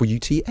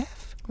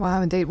WTF.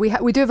 Wow, indeed.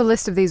 We do have a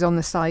list of these on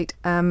the site,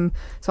 so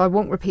I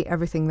won't repeat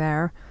everything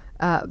there.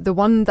 The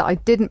one that I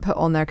didn't put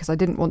on there because I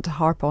didn't want to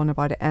harp on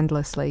about it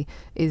endlessly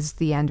is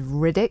the end of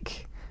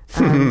Riddick.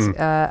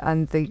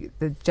 And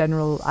the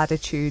general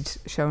attitude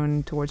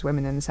shown towards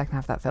women in the second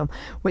half of that film,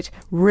 which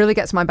really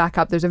gets my back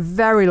up. There's a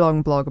very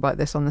long blog about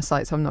this on the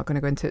site, so I'm not going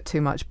to go into it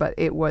too much, but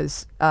it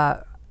was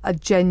a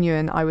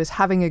genuine, I was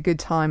having a good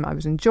time, I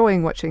was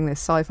enjoying watching this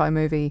sci-fi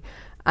movie,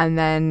 and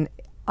then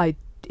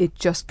it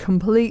just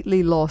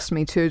completely lost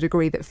me to a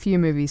degree that few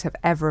movies have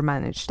ever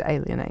managed to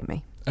alienate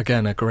me.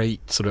 Again, a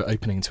great sort of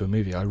opening to a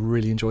movie. I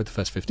really enjoyed the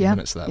first 15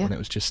 minutes of that, when it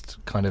was just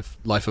kind of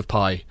Life of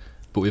Pi,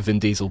 but with Vin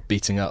Diesel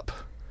beating up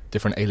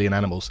different alien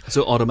animals.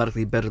 So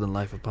automatically better than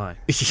Life of Pi.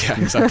 Yeah,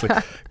 exactly.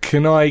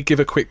 Can I give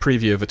a quick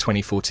preview of a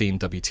 2014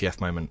 WTF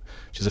moment,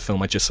 which is a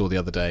film I just saw the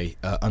other day,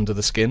 Under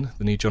the Skin,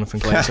 the new Jonathan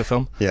Glazer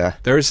film? Yeah.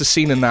 There is a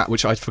scene in that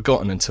which I'd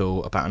forgotten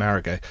until about an hour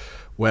ago,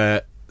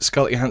 where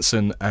Scarlett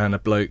Johansson and a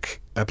bloke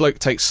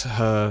takes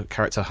her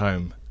character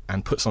home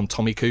and puts on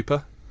Tommy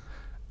Cooper.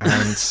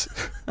 And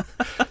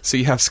so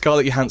you have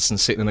Scarlett Johansson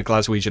sitting in a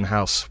Glaswegian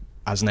house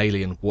as an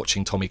alien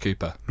watching Tommy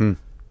Cooper.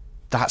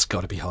 That's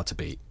got to be hard to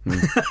beat.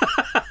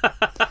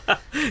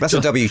 That's a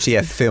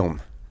WTF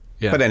film.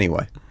 Yeah. But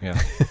anyway.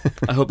 Yeah.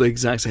 I hope the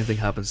exact same thing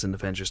happens in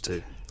Avengers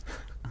 2.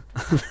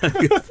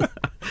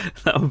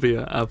 That would be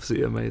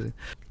absolutely amazing.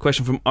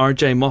 Question from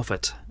RJ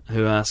Moffat,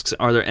 who asks,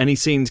 are there any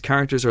scenes,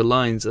 characters or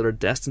lines that are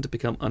destined to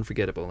become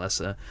unforgettable? That's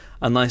a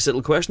nice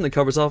little question that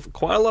covers off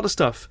quite a lot of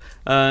stuff.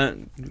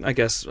 I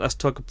guess let's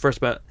talk first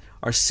about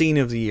our scene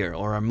of the year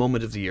or our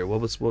moment of the year.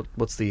 What's the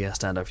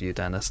standout for you,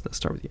 Dan? Let's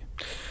start with you.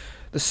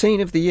 The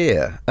scene of the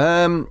year.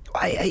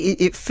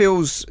 It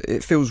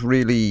feels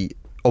really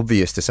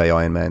obvious to say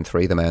Iron Man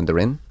 3, the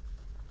Mandarin.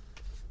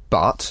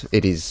 But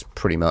it is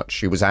pretty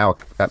much, it was our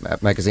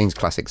magazine's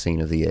classic scene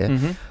of the year.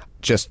 Mm-hmm.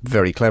 Just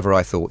very clever,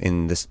 I thought,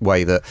 in this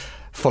way that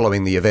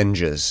following the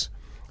Avengers,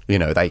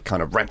 they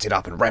kind of ramped it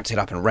up and ramped it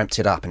up and ramped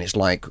it up. And it's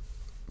like,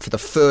 for the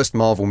first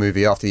Marvel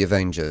movie after the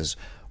Avengers,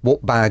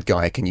 what bad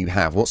guy can you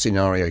have? What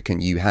scenario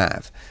can you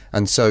have?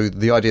 And so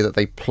the idea that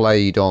they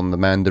played on the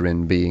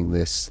Mandarin being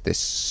this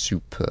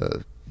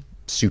super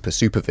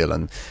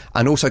villain,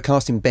 and also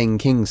casting Ben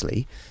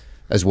Kingsley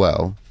as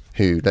well,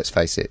 who, let's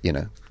face it,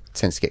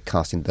 tends to get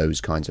cast in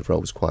those kinds of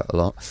roles quite a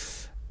lot,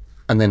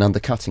 and then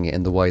undercutting it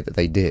in the way that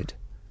they did,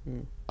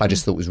 I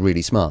just thought was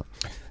really smart.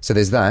 So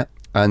there's that.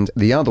 And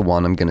the other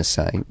one I'm going to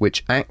say,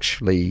 which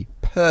actually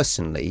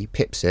personally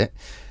pips it,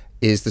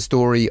 is the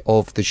story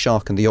of the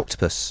shark and the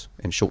octopus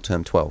in Short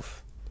Term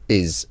 12.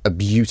 Is a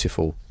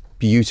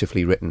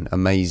beautifully written,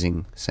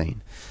 amazing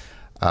scene.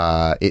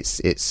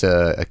 It's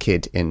a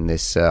kid in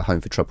this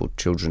home for troubled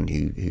children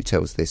who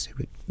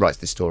writes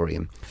this story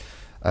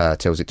and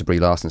tells it to Brie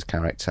Larson's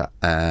character,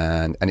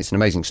 and it's an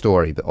amazing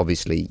story, but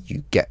obviously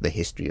you get the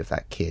history of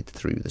that kid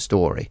through the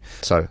story.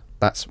 So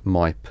that's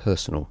my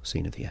personal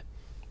scene of the year.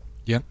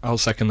 Yeah, I'll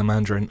second the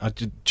Mandarin.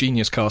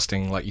 Genius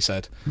casting, like you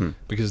said,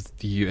 because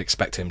you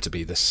expect him to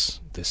be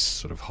this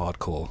sort of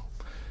hardcore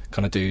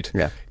kind of dude.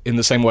 Yeah. In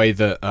the same way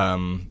that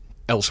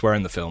elsewhere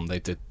in the film, they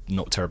did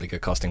not terribly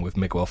good casting with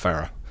Miguel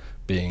Ferrer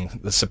being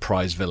the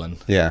surprise villain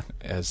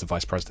as the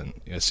vice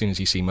president. As soon as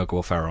you see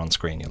Miguel Ferrer on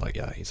screen, you're like,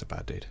 yeah, he's a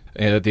bad dude.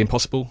 The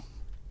Impossible,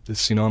 the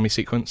tsunami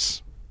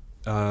sequence,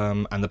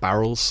 and the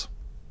barrels.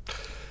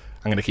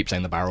 I'm going to keep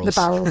saying the barrels.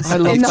 The barrels. I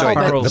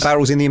love the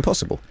barrels in The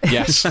Impossible.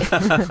 Yes.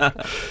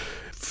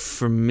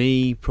 For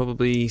me,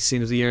 probably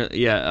scene of the year.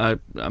 Yeah,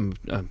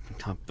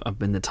 I've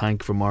been the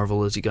tank for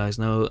Marvel, as you guys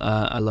know.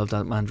 I love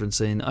that Mandarin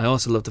scene. I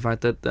also love the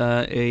fact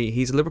that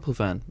he's a Liverpool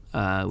fan,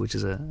 which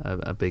is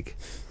a big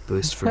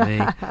boost for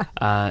me.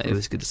 It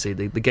was good to see.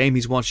 The game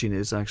he's watching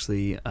is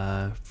actually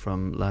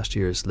from last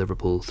year's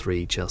Liverpool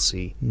 3,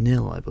 Chelsea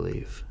 0, I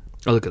believe.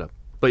 I'll look it up.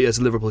 But yeah, it's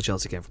a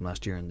Liverpool-Chelsea game from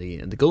last year, and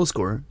the goal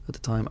scorer at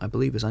the time, I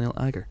believe, is Anil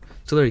Agger.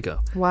 So there you go.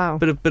 Wow.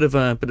 Bit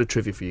of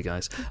trivia for you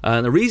guys.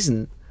 And the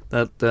reason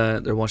that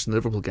they're watching the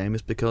Liverpool game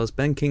is because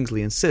Ben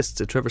Kingsley insists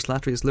that Trevor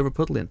Slattery is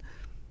Liverpudlian.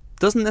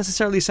 Doesn't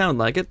necessarily sound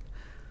like it,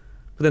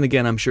 but then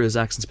again, I'm sure his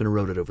accent's been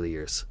eroded over the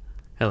years.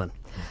 Helen?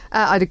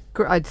 I'd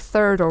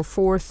third or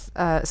fourth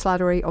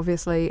Slattery,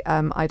 obviously.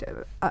 I'd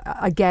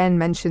again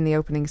mention the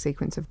opening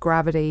sequence of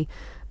Gravity.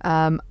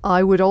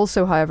 I would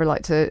also, however,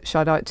 like to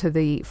shout out to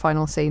the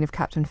final scene of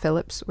Captain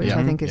Phillips, which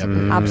I think is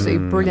an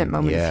absolutely brilliant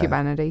moment of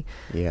humanity.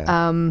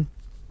 Yeah.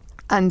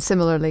 And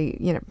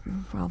similarly,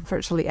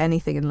 virtually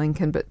anything in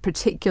Lincoln, but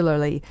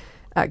particularly,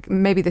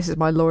 maybe this is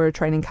my lawyer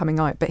training coming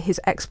out, but his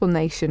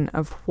explanation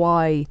of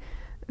why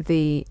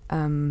the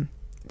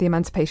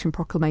Emancipation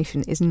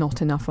Proclamation is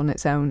not enough on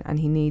its own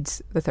and he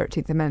needs the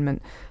 13th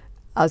Amendment.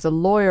 As a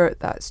lawyer,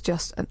 that's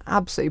just an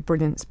absolutely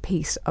brilliant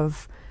piece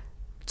of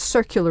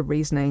circular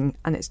reasoning,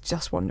 and it's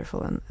just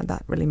wonderful, and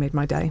that really made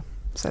my day.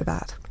 So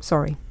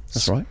sorry.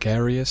 That's right.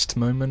 Scariest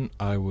moment,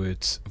 I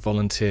would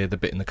volunteer the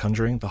bit in The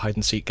Conjuring, the hide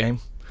and seek game,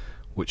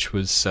 which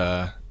was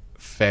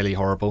fairly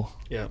horrible.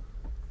 Yeah.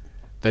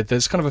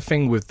 There's kind of a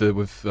thing with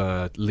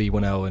Lee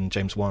Winnell and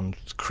James Wan,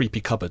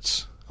 creepy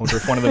cupboards. I wonder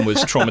if one of them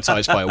was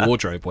traumatised by a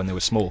wardrobe when they were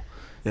small.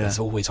 Yeah. There's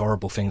always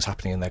horrible things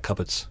happening in their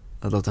cupboards.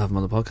 I'd love to have him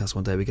on the podcast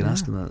one day. We can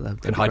ask him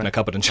that. Can hide in a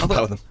cupboard and jump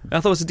out of them.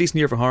 I thought it was a decent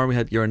year for horror. We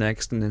had You're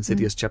Next and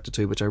Insidious Chapter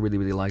 2, which I really,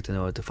 really liked. I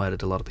know it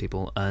defied a lot of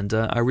people. And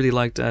I really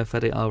liked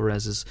Fede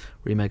Alvarez's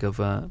remake of...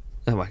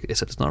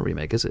 except it's not a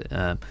remake, is it?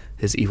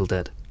 His Evil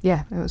Dead.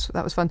 Yeah,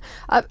 that was fun.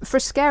 For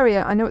Scary,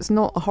 I know it's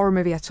not a horror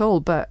movie at all,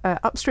 but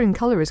Upstream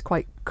Colour is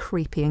quite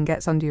creepy and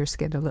gets under your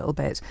skin a little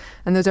bit.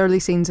 And those early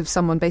scenes of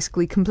someone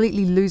basically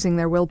completely losing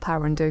their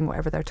willpower and doing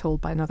whatever they're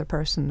told by another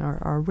person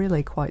are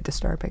really quite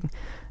disturbing.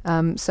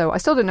 So I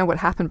still don't know what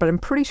happened, but I'm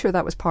pretty sure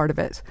that was part of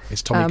it.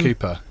 Is Tommy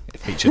Cooper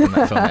featured in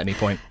that film at any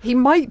point? He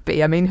might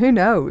be. I mean, who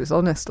knows,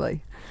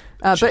 honestly.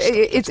 But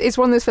it's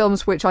one of those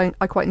films which I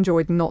quite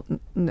enjoyed not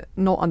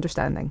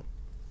understanding.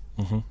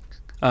 Mm-hmm.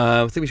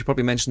 I think we should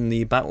probably mention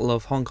the Battle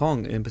of Hong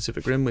Kong in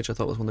Pacific Rim, which I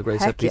thought was one of the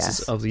great set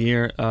pieces of the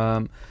year,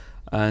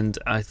 and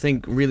I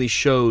think really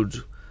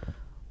showed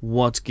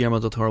what Guillermo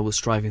del Toro was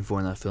striving for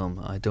in that film.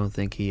 I don't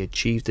think he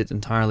achieved it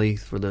entirely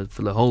for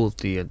the whole of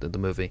the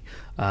movie.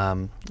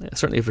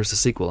 Certainly, if there's a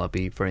sequel, I'd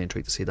be very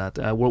intrigued to see that.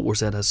 World War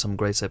Z has some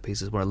great set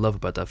pieces. What I love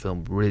about that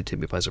film, really took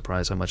me by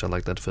surprise how much I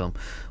liked that film,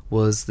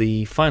 was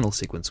the final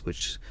sequence,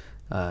 which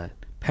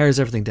pares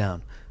everything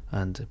down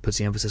and puts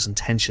the emphasis on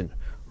tension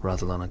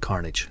rather than on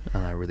carnage,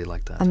 and I really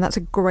like that. And that's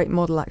a great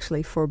model,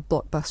 actually, for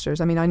blockbusters.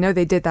 I mean, I know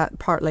they did that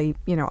partly,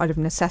 out of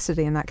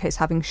necessity in that case,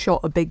 having shot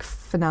a big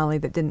finale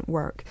that didn't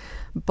work.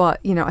 But,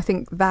 I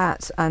think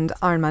that and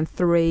Iron Man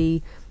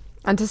 3,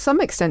 and to some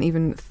extent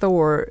even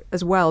Thor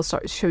as well,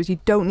 shows you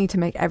don't need to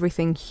make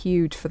everything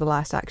huge for the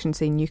last action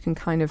scene. You can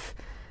kind of,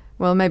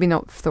 well, maybe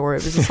not Thor,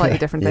 it was a slightly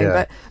different thing,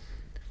 but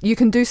you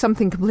can do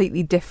something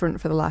completely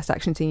different for the last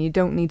action scene. You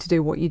don't need to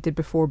do what you did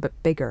before, but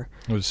bigger.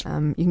 You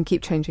can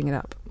keep changing it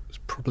up.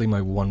 Probably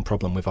my one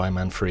problem with Iron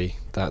Man 3,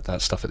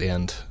 that stuff at the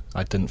end.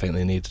 I didn't think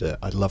they needed it.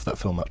 I love that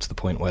film up to the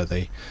point where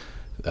they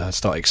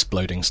start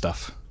exploding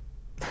stuff.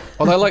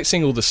 Although I like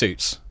seeing all the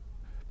suits,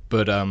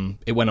 but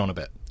it went on a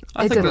bit.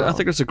 I think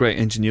there's a great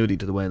ingenuity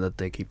to the way that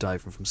they keep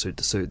diving from suit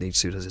to suit, and each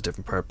suit has a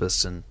different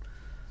purpose, and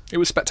it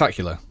was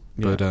spectacular.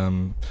 Yeah. But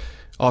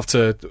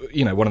after,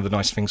 one of the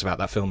nice things about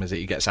that film is that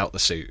he gets out the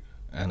suit,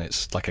 and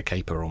it's like a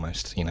caper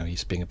almost.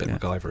 He's being a bit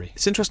MacGyver-y.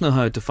 It's interesting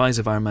how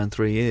divisive Iron Man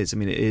 3 is. I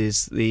mean, it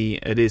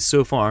is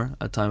so far,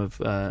 at time of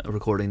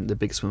recording, the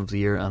biggest film of the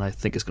year, and I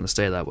think it's going to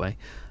stay that way.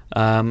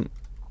 But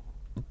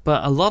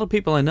a lot of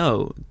people I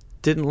know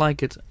didn't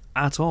like it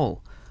at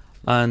all.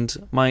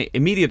 And my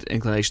immediate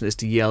inclination is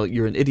to yell,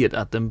 "You're an idiot,"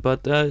 at them,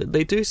 but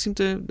they do seem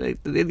to...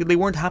 They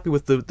weren't happy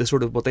with the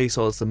sort of what they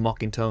saw as the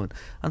mocking tone.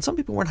 And some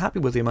people weren't happy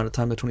with the amount of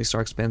time that Tony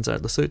Stark spends out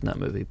of the suit in that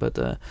movie, but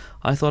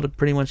I thought it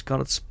pretty much got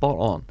it spot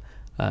on.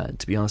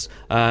 To be honest.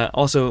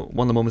 Also,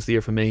 one of the moments of the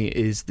year for me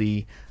is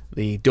the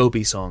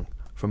Dobie song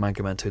from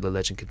Anchorman 2: The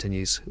Legend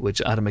Continues,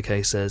 which Adam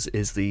McKay says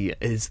is the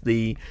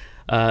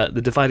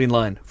dividing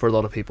line for a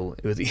lot of people.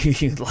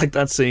 You like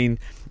that scene,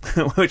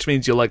 which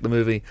means you'll like the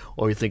movie,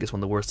 or you think it's one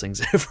of the worst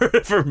things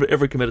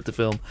ever committed to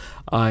film.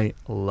 I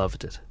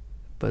loved it.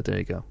 But there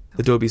you go.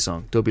 The Dobie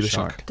song. Dobie the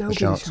Shark. Dobie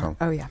the Shark.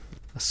 Oh, yeah.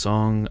 A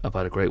song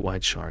about a great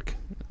white shark.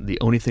 The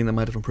only thing that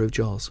might have improved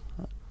Jaws,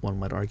 one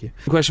might argue.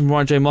 Question from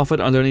R.J. Moffat: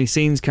 are there any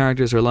scenes,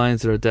 characters, or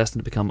lines that are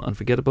destined to become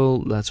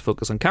unforgettable? Let's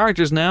focus on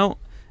characters now.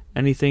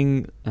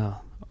 Anything,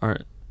 or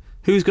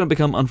who's going to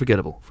become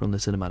unforgettable from the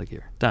cinematic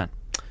year? Dan?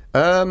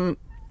 Well,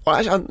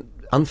 actually,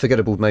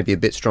 unforgettable may be a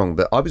bit strong,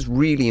 but I was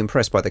really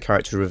impressed by the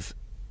character of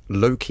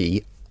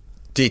Loki.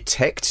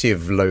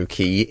 Detective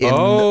Loki.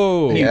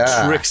 You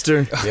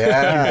trickster.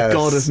 Yes.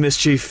 God of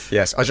mischief.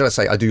 Yes, I should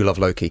say I do love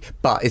Loki,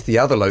 but it's the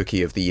other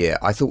Loki of the year.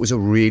 I thought was a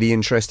really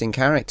interesting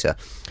character.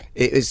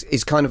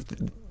 It's kind of...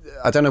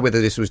 I don't know whether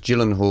this was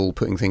Gyllenhaal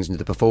putting things into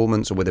the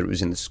performance or whether it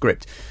was in the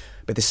script,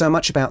 but there's so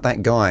much about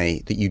that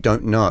guy that you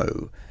don't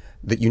know,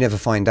 that you never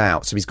find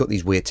out. So he's got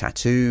these weird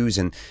tattoos,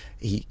 and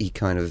he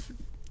kind of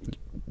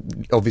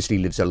obviously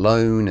lives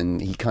alone,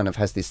 and he kind of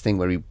has this thing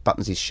where he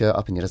buttons his shirt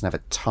up and he doesn't have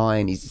a tie,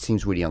 and he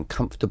seems really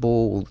uncomfortable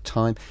all the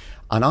time.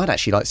 And I'd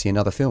actually like to see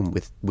another film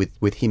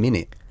with him in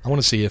it. I want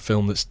to see a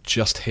film that's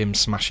just him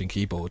smashing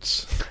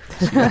keyboards.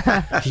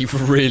 He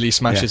really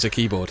smashes a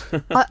keyboard.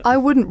 I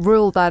wouldn't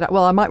rule that out.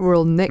 Well, I might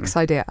rule Nick's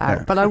idea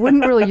out, but I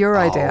wouldn't rule your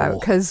idea out,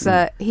 because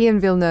he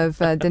and Villeneuve,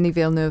 Denis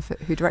Villeneuve,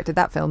 who directed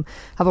that film,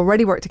 have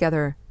already worked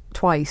together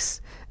twice.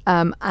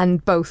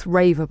 And both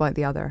rave about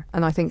the other,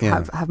 and I think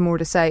have more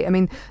to say. I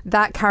mean,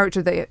 that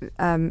character that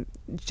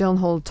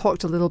Gyllenhaal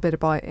talked a little bit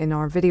about in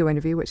our video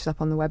interview, which is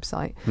up on the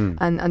website,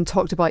 and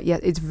talked about,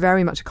 it's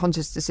very much a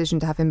conscious decision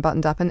to have him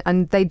buttoned up,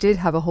 and they did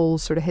have a whole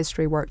sort of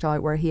history worked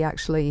out where he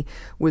actually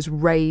was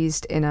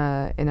raised in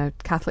a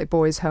Catholic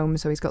boys' home,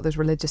 so he's got those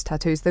religious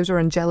tattoos. Those are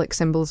angelic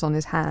symbols on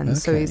his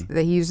hands, so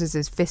he uses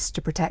his fists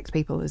to protect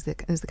people, is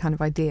the kind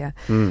of idea,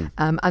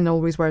 and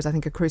always wears, I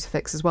think, a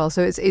crucifix as well.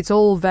 So it's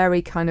all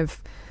very kind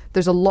of...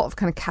 There's a lot of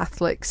kind of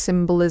Catholic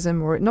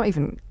symbolism, or not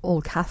even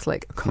all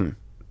Catholic,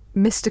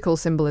 mystical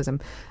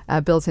symbolism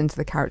built into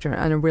the character,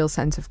 and a real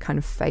sense of kind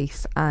of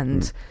faith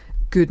and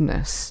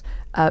goodness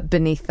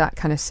beneath that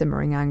kind of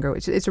simmering anger.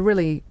 It's a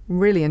really,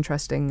 really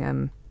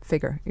interesting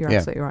figure. You're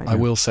absolutely right. I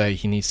will say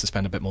he needs to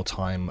spend a bit more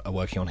time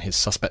working on his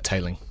suspect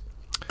tailing.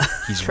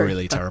 He's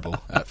really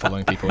terrible at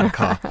following people in a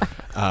car.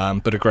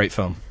 But a great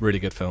film, really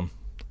good film.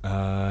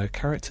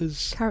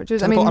 Characters. I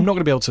mean, I'm not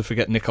going to be able to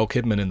forget Nicole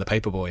Kidman in The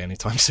Paperboy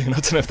anytime soon.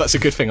 I don't know if that's a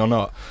good thing or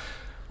not.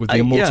 With the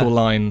immortal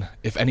line,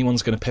 "If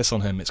anyone's going to piss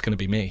on him, it's going to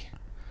be me."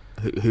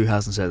 Who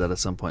hasn't said that at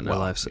some point in their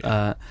lives?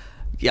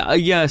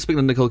 Speaking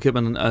of Nicole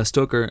Kidman,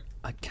 Stoker.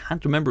 I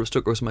can't remember if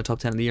Stoker was in my top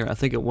 10 of the year. I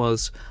think it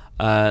was.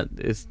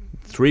 It's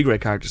three great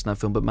characters in that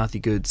film, but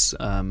Matthew Good's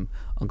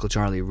Uncle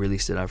Charlie really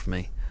stood out for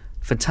me.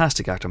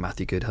 Fantastic actor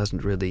Matthew Good.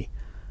 Hasn't really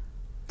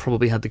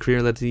probably had the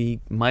career that he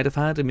might have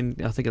had. I mean,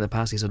 I think in the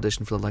past he's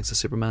auditioned for the likes of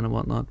Superman and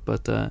whatnot,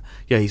 but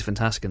yeah, he's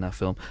fantastic in that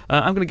film.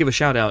 I'm going to give a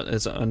shout out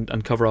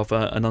and cover off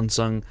an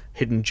unsung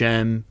hidden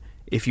gem,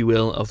 if you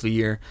will, of the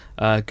year.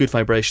 Good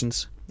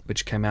Vibrations,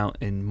 which came out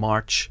in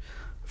March.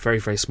 Very,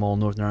 very small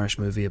Northern Irish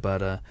movie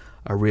about a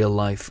real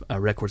life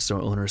record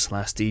store owner /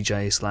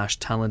 DJ /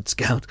 talent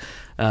scout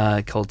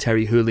called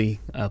Terry Hooley,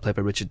 played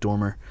by Richard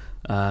Dormer.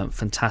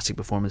 Fantastic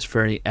performance,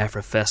 very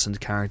effervescent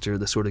character,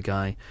 the sort of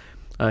guy.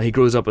 He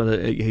grows up,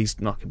 he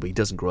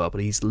doesn't grow up,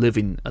 but he's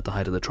living at the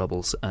height of the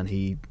Troubles, and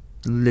he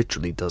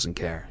literally doesn't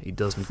care. He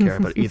doesn't care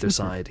about either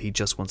side. He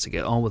just wants to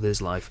get on with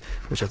his life,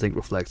 which I think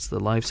reflects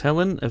the lives,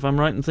 Helen, if I'm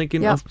right in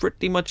thinking, of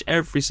pretty much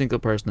every single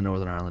person in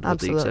Northern Ireland,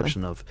 Absolutely. with the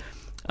exception of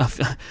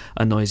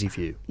a noisy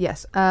few.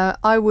 Yes,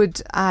 I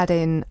would add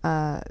in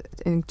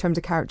terms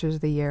of characters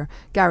of the year,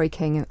 Gary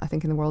King. I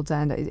think in The World's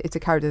End, it's a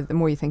character that the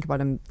more you think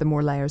about him, the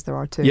more layers there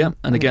are to him. Yeah,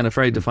 and again, a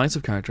very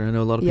divisive character. I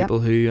know a lot of people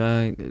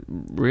who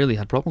really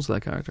had problems with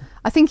that character.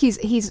 I think he's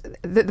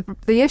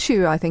the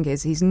issue. I think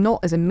is he's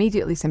not as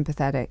immediately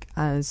sympathetic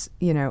as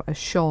as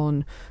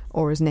Sean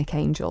or as Nick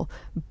Angel,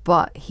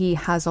 but he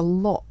has a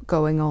lot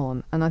going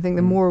on, and I think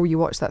the more you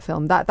watch that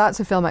film, that's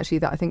a film actually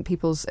that I think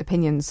people's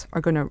opinions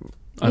are going to.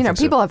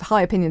 People have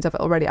high opinions of it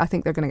already. I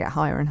think they're going to get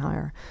higher and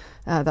higher.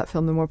 That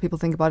film, the more people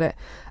think about it.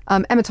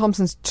 Emma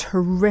Thompson's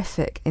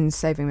terrific in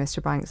Saving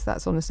Mr. Banks.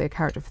 That's honestly a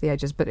character for the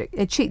ages, but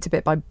it cheats a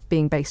bit by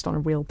being based on a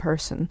real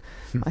person,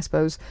 I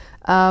suppose.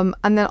 And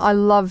then I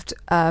loved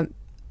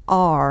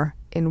R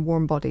in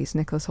Warm Bodies,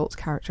 Nicholas Holt's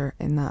character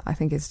in that. I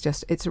think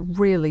it's a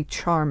really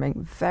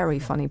charming, very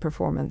funny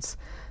performance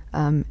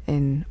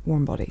in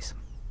Warm Bodies.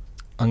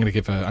 I'm going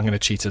to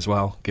cheat as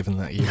well, given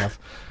that you have.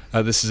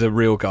 This is a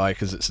real guy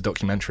because it's a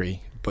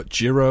documentary, but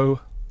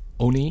Jiro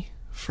Oni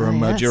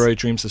from Jiro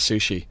Dreams of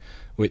Sushi,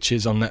 which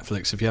is on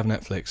Netflix. If you have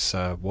Netflix,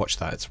 watch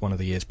that. It's one of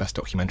the year's best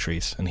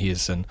documentaries, and he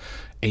is an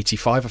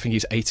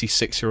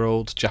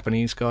 86-year-old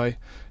Japanese guy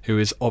who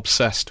is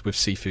obsessed with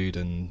seafood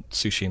and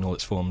sushi in all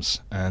its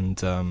forms.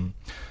 And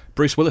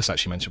Bruce Willis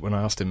actually mentioned, when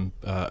I asked him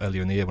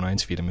earlier in the year when I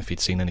interviewed him if he'd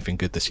seen anything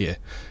good this year,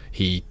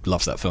 he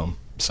loves that film.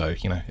 So,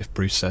 if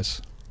Bruce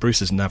says...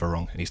 Bruce is never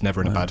wrong, and he's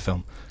never in a bad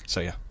film.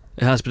 So, yeah.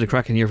 It has been a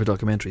cracking year for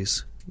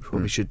documentaries.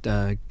 We should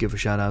give a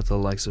shout out to the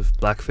likes of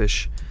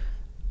Blackfish,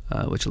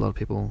 which a lot of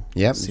people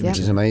which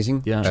is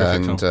amazing. Yeah.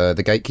 And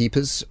The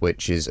Gatekeepers,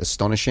 which is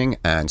astonishing,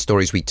 and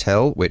Stories We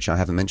Tell, which I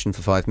haven't mentioned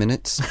for 5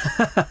 minutes.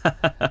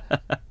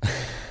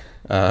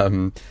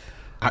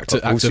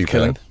 Active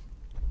Killing.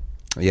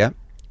 Yeah.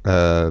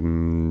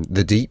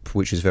 The Deep,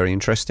 which is very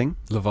interesting.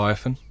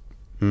 Leviathan.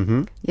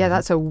 Mm-hmm. Yeah,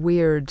 that's a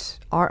weird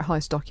art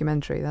house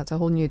documentary. That's a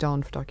whole new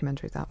dawn for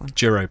documentaries, that one.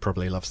 Jiro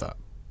probably loves that.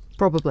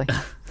 Probably.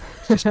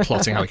 Just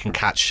plotting how he can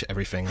catch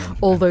everything.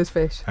 All those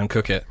fish. And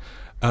cook it.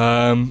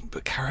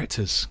 But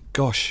characters,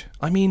 gosh.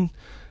 I mean,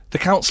 The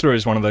Counselor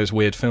is one of those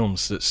weird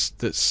films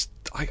that's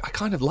I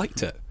kind of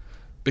liked it.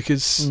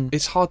 Because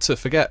it's hard to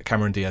forget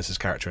Cameron Diaz's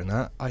character in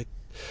that.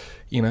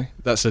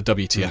 That's a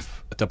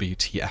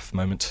WTF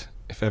moment,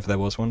 if ever there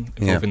was one,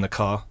 involving the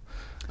car.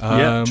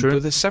 True.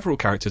 But there's several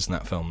characters in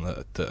that film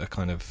that are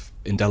kind of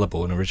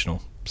indelible and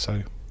original.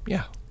 So,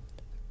 yeah.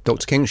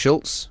 Dr. King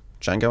Schultz,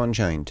 Django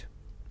Unchained.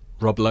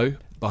 Rob Lowe,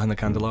 Behind the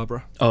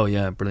Candelabra. Oh,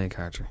 yeah, brilliant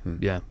character.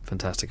 Yeah,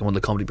 fantastic. And one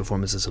of the comedy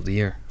performances of the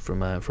year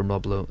from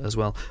Rob Lowe as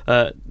well.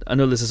 I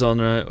know this is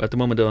on at the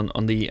moment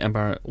on the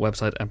Empire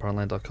website,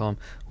 empireonline.com.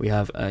 We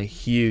have a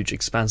huge,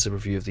 expansive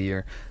review of the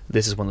year.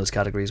 This is one of those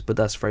categories, but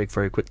that's very,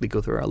 very quickly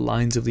go through our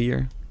lines of the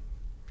year.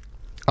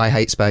 I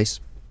Hate Space.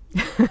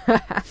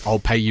 I'll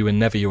Pay You and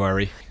Never You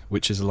Worry,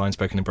 which is a line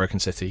spoken in Broken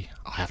City.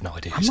 I have no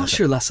idea. I'm not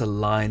sure that's a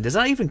line. Does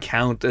that even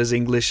count as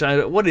English?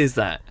 What is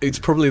that? It's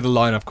probably the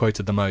line I've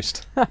quoted the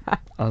most.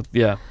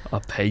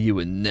 I'll pay you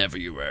and never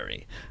you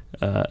worry.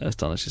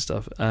 Astonishing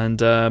stuff. And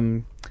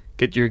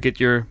get your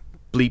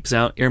bleeps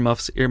out,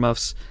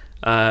 earmuffs,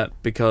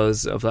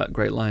 because of that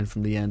great line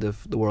from the end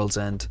of The World's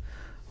End.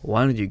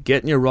 Why don't you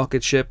get in your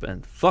rocket ship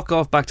and fuck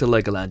off back to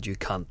Legoland, you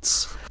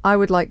cunts? I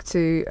would like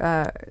to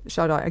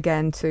shout out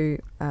again to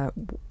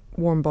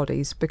Warm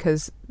Bodies,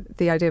 because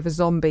the idea of a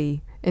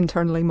zombie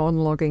internally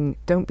monologuing,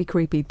 don't be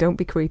creepy, don't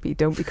be creepy,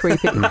 don't be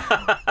creepy,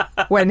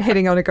 when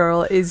hitting on a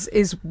girl is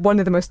one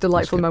of the most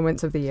delightful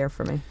moments of the year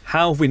for me.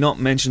 How have we not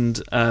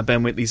mentioned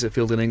Ben Whitley's A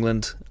Field in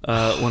England,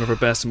 one of our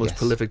best and most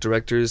prolific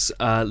directors.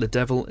 The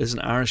Devil is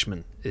an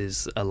Irishman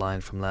is a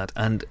line from that.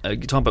 And you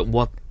talk about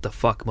what the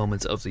fuck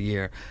moments of the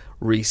year.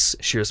 Reese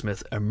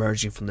Shearsmith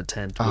emerging from the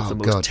tent with the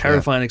most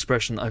terrifying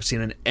expression I've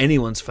seen in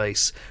anyone's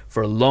face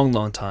for a long,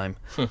 long time,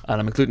 and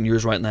I'm including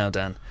yours right now,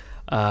 Dan,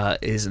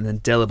 is an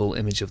indelible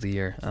image of the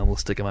year and will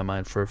stick in my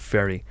mind for a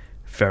very,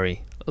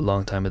 very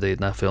long time indeed. And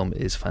that film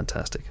is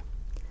fantastic.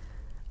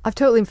 I've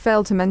totally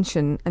failed to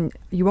mention, and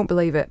you won't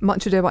believe it,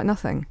 Much Ado About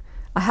Nothing.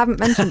 I haven't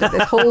mentioned it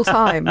this whole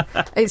time.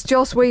 It's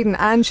Joss Whedon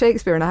and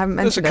Shakespeare, and I haven't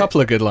mentioned it. There's a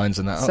couple of good lines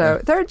in that,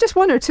 aren't there are just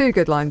one or two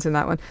good lines in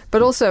that one.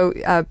 But also,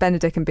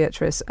 Benedict and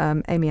Beatrice,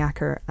 Amy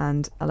Acker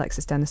and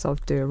Alexis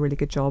Denisov do a really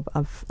good job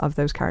of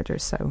those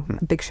characters. So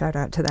a big shout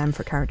out to them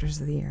for characters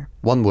of the year.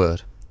 One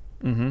word.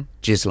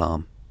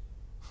 Jislam.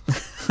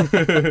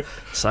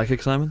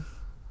 Psychic Simon?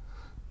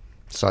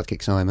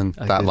 Sidekick Simon.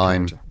 A That good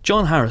line. character.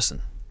 John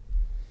Harrison,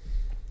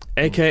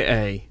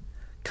 a.k.a.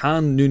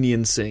 Khan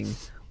Noonien Singh,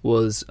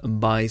 was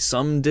by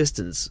some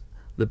distance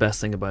the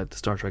best thing about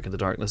Star Trek Into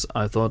Darkness,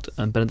 I thought,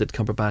 and Benedict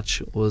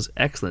Cumberbatch was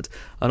excellent.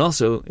 And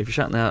also, if you're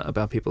shouting out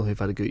about people who've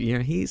had a good year,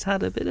 he's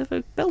had a bit of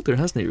a belter,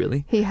 hasn't he,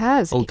 really? He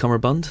has. Old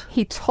Cummerbund.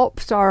 He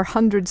topped our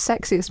 100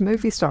 sexiest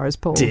movie stars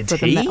poll. Did for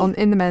he?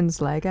 In the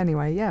men's leg,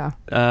 anyway, yeah.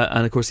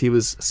 And of course, he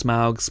was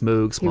Smaug,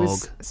 Smoog, He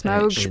was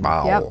Smog. Smaug.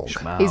 Schmaug. Yep.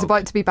 Schmaug. He's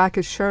about to be back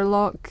as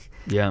Sherlock.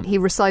 Yeah. He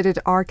recited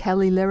R.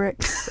 Kelly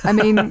lyrics. I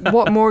mean,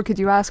 what more could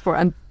you ask for?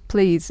 And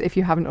please, if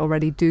you haven't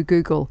already, do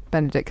Google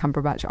Benedict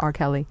Cumberbatch R.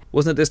 Kelly.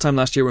 Wasn't it this time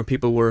last year when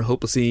people were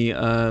hopelessly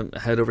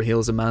head over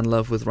heels in Man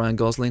Love with Ryan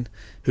Gosling,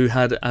 who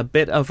had a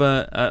bit of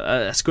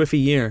a squiffy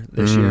year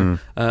this year?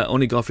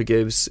 Only God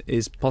Forgives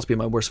is possibly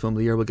my worst film of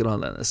the year. We'll get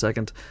on that in a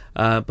second.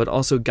 But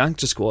also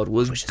Gangster Squad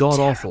was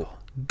god-awful.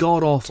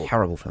 God-awful.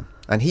 Terrible film.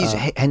 And he's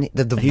and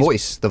the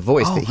voice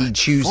that he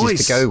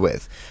chooses to go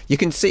with. You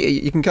can see,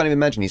 you can kind of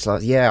imagine. He's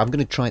like, yeah, I'm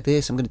going to try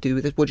this. I'm going to do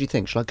this. What do you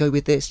think? Shall I go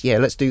with this? Yeah,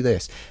 let's do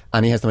this.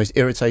 And he has the most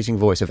irritating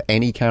voice of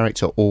any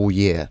character all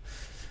year.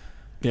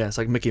 Yeah, it's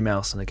like Mickey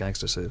Mouse in a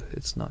gangster suit.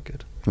 It's not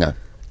good. No,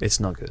 it's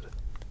not good.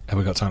 Have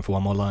we got time for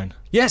one more line?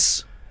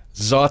 Yes.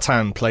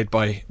 Zartan, played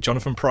by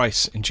Jonathan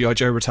Pryce in G.I.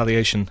 Joe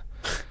Retaliation.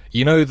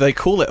 You know, they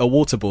call it a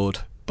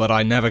waterboard, but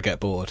I never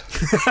get bored.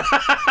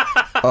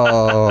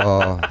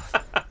 Oh,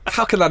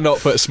 how can that not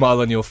put a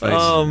smile on your face?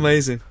 Oh,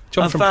 amazing.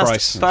 Jonathan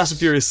Pryce. Fast and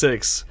Furious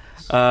 6.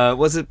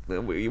 Was it?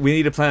 We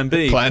need a plan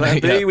B. Plan A,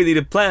 B. yeah. We need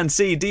a plan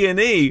C, D, and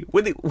E.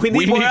 We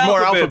need more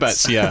more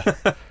alphabets. Yeah.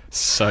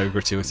 So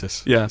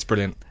gratuitous. Yeah. It's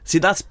brilliant. See,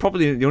 that's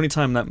probably the only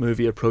time that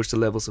movie approached the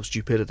levels of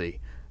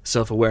stupidity,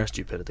 self-aware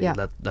stupidity,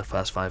 Yeah. that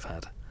Fast Five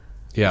had.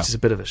 Yeah. Which is a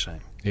bit of a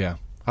shame. Yeah.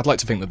 I'd like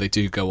to think that they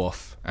do go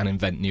off and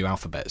invent new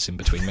alphabets in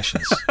between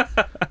missions.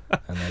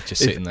 And they're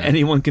just sitting If there.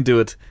 anyone can do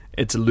it,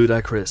 it's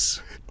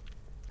Ludacris.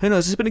 Who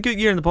knows? It's been a good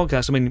year in the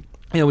podcast. I mean,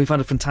 we've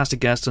had a fantastic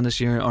guest on this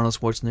year: Arnold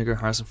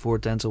Schwarzenegger, Harrison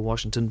Ford, Denzel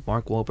Washington,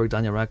 Mark Wahlberg,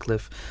 Daniel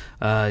Radcliffe.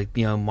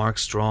 Mark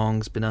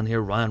Strong's been on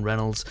here, Ryan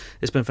Reynolds.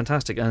 It's been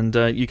fantastic, and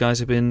you guys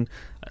have been,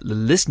 the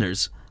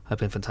listeners have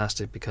been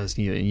fantastic, because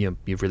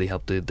you've really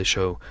helped the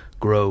show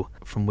grow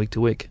from week to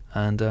week,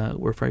 and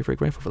we're very, very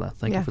grateful for that.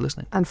 Thank you for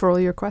listening. And for all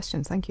your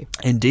questions, thank you.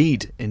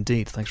 Indeed.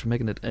 Thanks for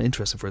making it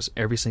interesting for us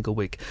every single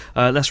week.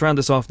 Let's round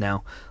this off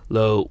now,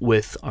 Lo,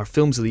 with our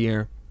films of the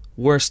year.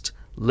 Worst,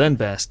 Len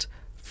Best.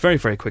 Very,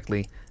 very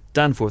quickly.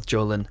 Danforth,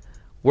 Jolin.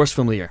 Worst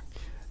film of the year.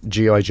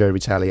 G.I. Joe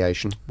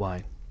Retaliation.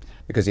 Why?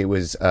 Because it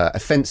was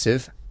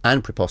offensive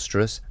and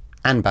preposterous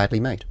and badly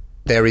made.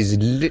 There is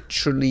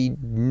literally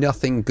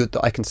nothing good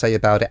that I can say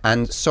about it.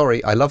 And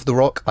sorry, I love The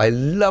Rock,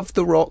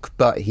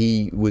 but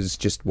he was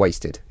just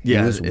wasted. Yeah,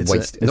 he was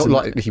wasted.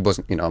 He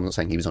wasn't, I'm not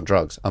saying he was on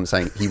drugs. I'm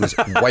saying he was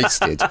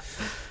wasted.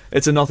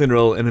 It's a nothing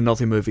role in a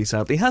nothing movie,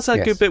 sadly. He has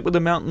that good bit with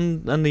the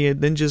mountain, and the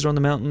ninjas are on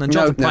the mountain, and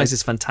Jonathan Pryce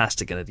is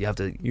fantastic in it.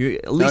 You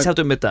at least have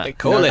to admit that. They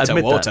call it a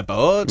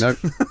waterboard. No.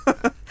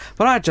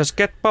 But I just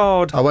get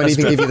bored. I won't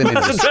even give you the ninjas.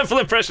 That's a dreadful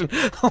impression.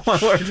 Oh my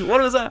word, what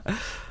was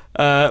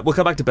that? We'll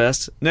come back to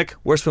best. Nick,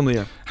 worst film of the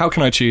year. How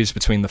can I choose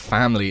between The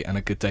Family and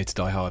A Good Day to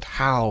Die Hard?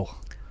 How?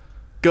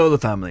 Go The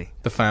Family.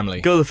 The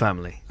Family. Go The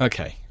Family.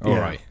 Okay, all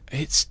right.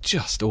 It's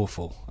just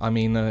awful. I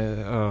mean,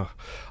 I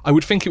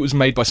would think it was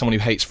made by someone who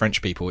hates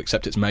French people,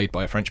 except it's made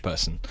by a French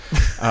person.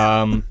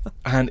 And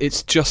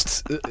it's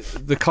just,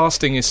 the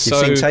casting is so...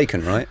 You've seen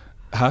Taken, right?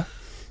 Huh?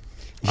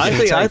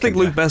 I think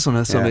Luc Besson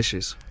has some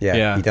issues.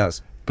 Yeah, he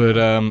does. But,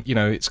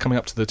 it's coming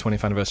up to the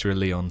 20th anniversary of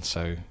Leon,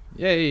 so...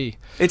 Yay!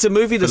 It's a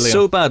movie that's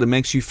so bad it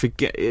makes you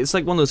forget. It's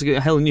like one of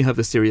those. Helen, you have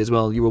this theory as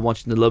well. You were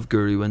watching The Love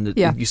Guru, and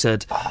you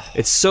said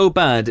it's so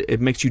bad it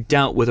makes you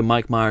doubt whether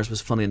Mike Myers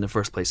was funny in the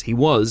first place. He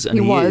was, and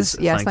he was.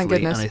 Yes, thank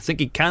goodness. And I think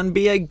he can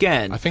be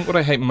again. I think what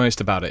I hate most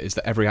about it is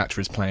that every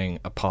actor is playing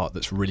a part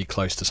that's really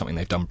close to something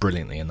they've done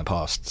brilliantly in the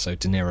past. So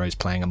De Niro's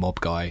playing a mob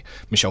guy,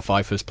 Michelle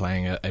Pfeiffer's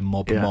playing a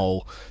mob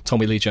mole,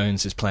 Tommy Lee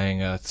Jones is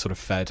playing a sort of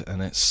Fed,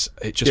 and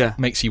it just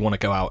makes you want to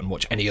go out and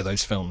watch any of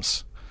those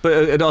films.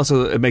 But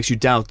it makes you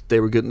doubt they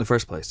were good in the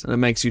first place, and it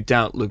makes you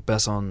doubt Luc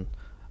Besson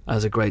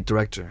as a great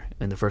director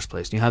in the first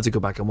place. And you have to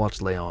go back and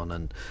watch Leon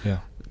and,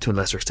 to a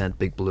lesser extent,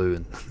 Big Blue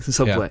and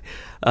Subway.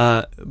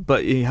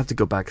 But you have to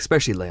go back,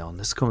 especially Leon.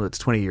 This is coming up to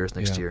 20 years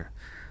next year,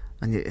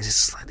 and it is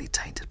slightly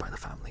tainted by The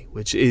Family,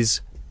 which is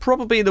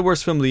probably the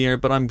worst film of the year.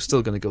 But I'm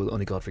still going to go with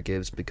Only God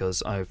Forgives,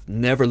 because I've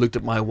never looked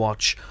at my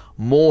watch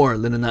more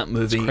than in that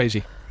movie. It's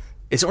crazy.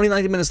 It's only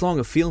 90 minutes long.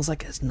 It feels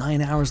like it's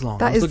 9 hours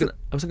long. I was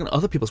looking at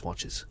other people's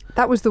watches.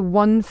 That was the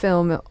one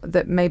film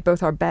that made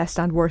both our best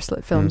and worst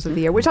lit films of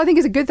the year, which I think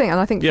is a good thing. And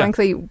I think,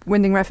 frankly,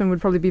 Winding Refn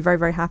would probably be very,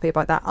 very happy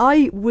about that.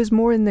 I was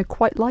more in the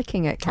quite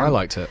liking it camp. I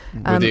liked it,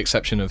 with the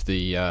exception of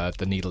the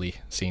needly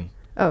scene.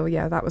 Oh,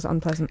 yeah, that was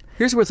unpleasant.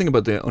 Here's the weird thing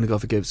about the Only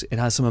God Forgives. It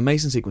has some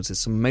amazing sequences,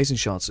 some amazing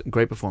shots,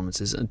 great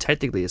performances, and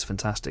technically it's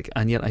fantastic,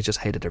 and yet I just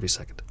hate it every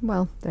second.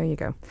 Well, there you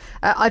go.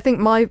 I think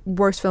my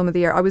worst film of the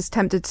year, I was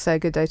tempted to say A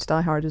Good Day to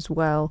Die Hard as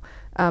well,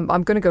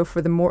 I'm going to go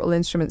for the Mortal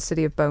Instruments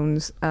City of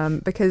Bones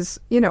because,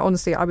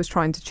 honestly, I was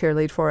trying to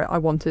cheerlead for it. I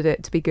wanted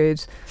it to be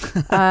good.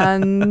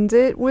 And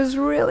it was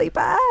really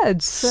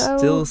bad. So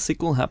still a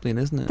sequel happening,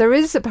 isn't it? There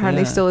is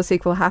apparently still a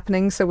sequel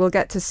happening, so we'll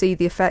get to see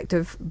the effect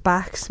of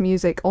Bach's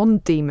music on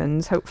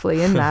demons,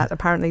 hopefully, in that.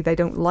 Apparently they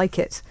don't like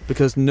it.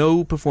 Because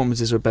no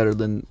performances are better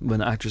than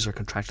when actors are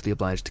contractually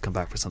obliged to come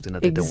back for something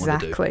that they don't want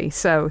to do. Exactly.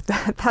 So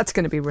that's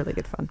going to be really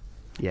good fun.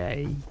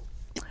 Yay.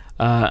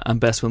 And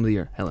best film of the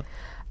year, Helen?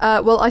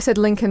 Well, I said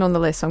Lincoln on the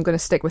list, so I'm going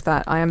to stick with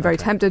that. I am very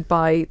tempted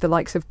by the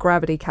likes of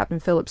Gravity, Captain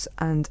Phillips,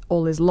 and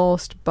All Is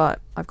Lost, but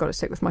I've got to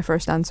stick with my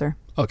first answer.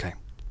 Okay.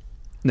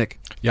 Nick?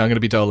 Yeah, I'm going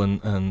to be dull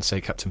and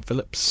say Captain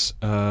Phillips.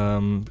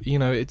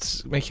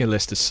 It's making a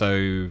list is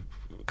so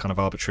kind of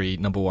arbitrary.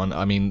 Number one,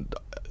 I mean,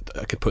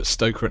 I could put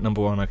Stoker at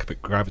number one, I could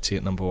put Gravity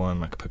at number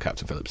one, I could put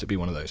Captain Phillips. It'd be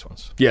one of those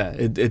ones. Yeah,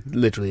 it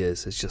literally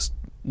is. It's just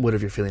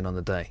whatever you're feeling on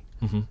the day.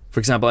 Mm-hmm. For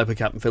example, I put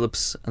Captain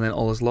Phillips and then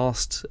All Is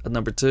Lost at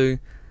number two.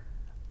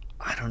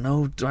 I don't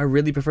know. Do I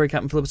really prefer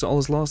Captain Phillips to All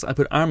Is Lost? I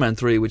put Iron Man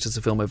 3, which is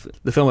the film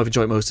I've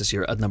enjoyed most this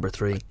year, at number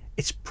 3.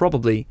 It's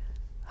probably,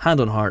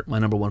 hand on heart, my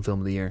number one film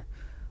of the year.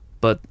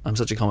 But I'm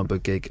such a comic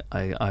book geek,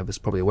 I was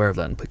probably aware of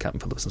that and put Captain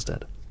Phillips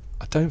instead.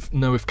 I don't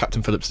know if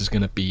Captain Phillips is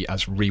going to be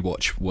as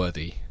rewatch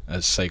worthy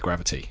as, say,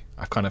 Gravity.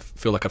 I kind of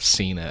feel like I've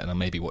seen it and I'll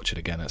maybe watch it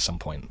again at some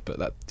point. But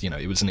that,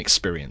 it was an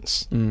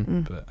experience.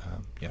 But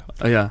yeah.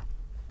 Oh yeah.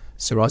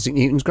 Sir Isaac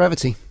Newton's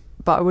Gravity.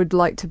 But I would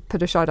like to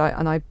put a shout out,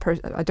 and I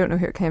don't know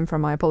who it came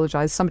from, I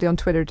apologise. Somebody on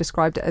Twitter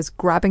described it as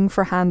Grabbing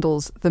for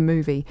Handles, the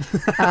movie,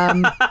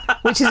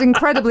 which is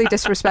incredibly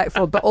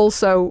disrespectful, but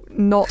also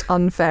not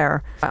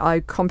unfair.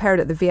 I compared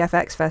it at the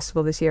VFX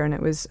Festival this year, and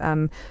it was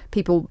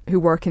people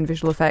who work in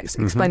visual effects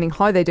explaining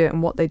how they do it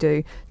and what they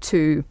do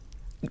to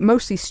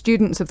mostly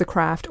students of the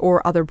craft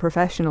or other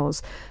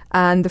professionals.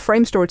 And the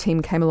Frame Store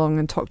team came along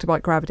and talked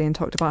about Gravity and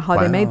talked about how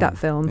they made that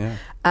film. Yeah.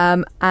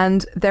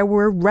 And there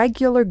were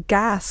regular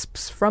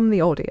gasps from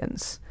the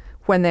audience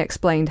when they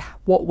explained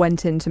what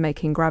went into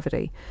making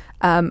Gravity.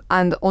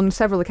 And on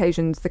several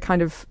occasions, the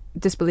kind of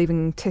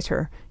disbelieving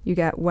titter you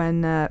get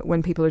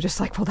when people are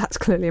just like, well, that's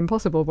clearly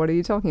impossible. What are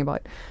you talking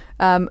about?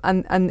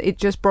 And it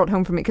just brought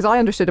home for me, because I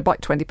understood about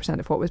 20%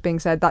 of what was being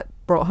said. That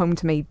brought home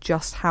to me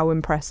just how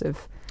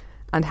impressive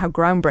and how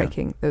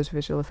groundbreaking those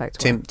visual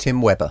effects were.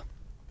 Tim Webber,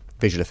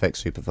 visual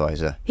effects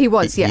supervisor. He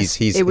was, yes.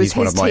 He's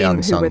one of my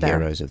unsung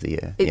heroes of the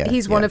year.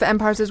 He's one of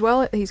Empire's as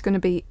well. He's going to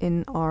be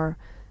in our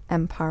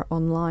Empire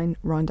Online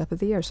roundup of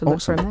the year, so look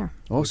for him there.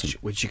 Awesome.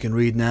 Which you can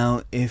read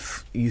now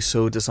if you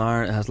so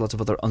desire. It has lots of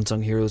other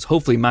unsung heroes.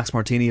 Hopefully Max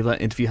Martini, if that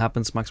interview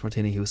happens. Max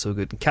Martini, he was so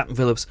good. And Captain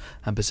Phillips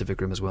and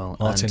Pacific Rim as well.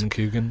 Martin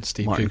Coogan,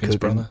 Steve Coogan's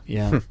brother.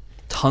 Yeah.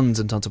 Tons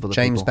and tons of other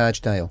James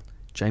people.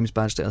 James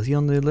Badgedale, is he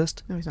on the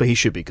list? No, he's not. But he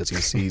should be, because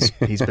he's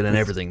been in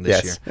everything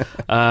this year.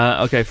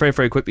 Okay, very,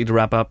 very quickly to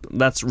wrap up.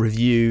 Let's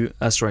rate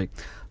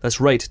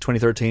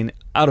 2013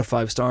 out of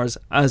 5 stars,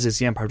 as is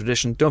the Empire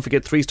tradition. Don't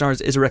forget, 3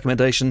 stars is a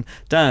recommendation.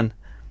 Dan,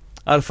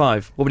 out of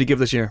 5, what would you give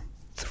this year?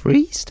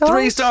 3 stars?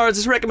 3 stars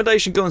is a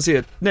recommendation. Go and see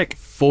it. Nick?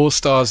 4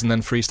 stars and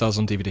then 3 stars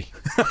on DVD.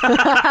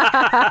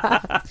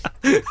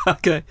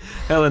 Okay,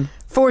 Helen?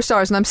 4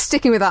 stars, and I'm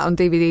sticking with that on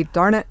DVD,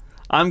 darn it.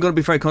 I'm going to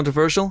be very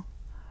controversial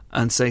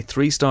and say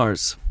 3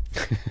 stars.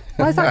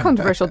 Why is that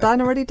controversial?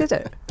 Dan already did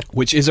it.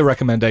 Which is a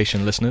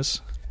recommendation,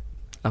 listeners.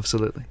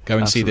 Absolutely. Go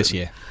and see this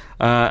year.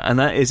 And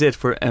that is it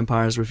for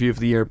Empire's Review of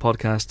the Year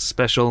podcast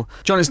special.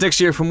 Join us next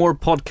year for more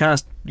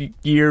podcast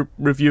year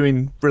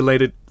reviewing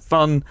related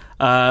fun.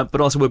 But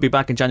also we'll be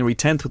back on January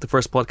 10th with the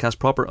first podcast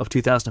proper of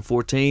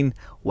 2014.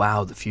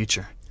 Wow, the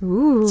future.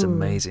 Ooh. It's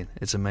amazing.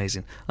 It's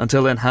amazing.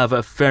 Until then, have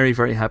a very,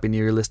 very happy New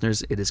Year,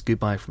 listeners. It is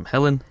goodbye from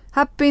Helen.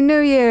 Happy New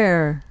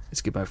Year.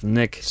 It's goodbye from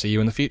Nick. See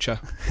you in the future.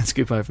 It's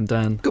goodbye from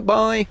Dan.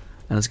 Goodbye.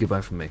 And it's goodbye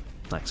from me.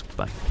 Thanks.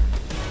 Bye.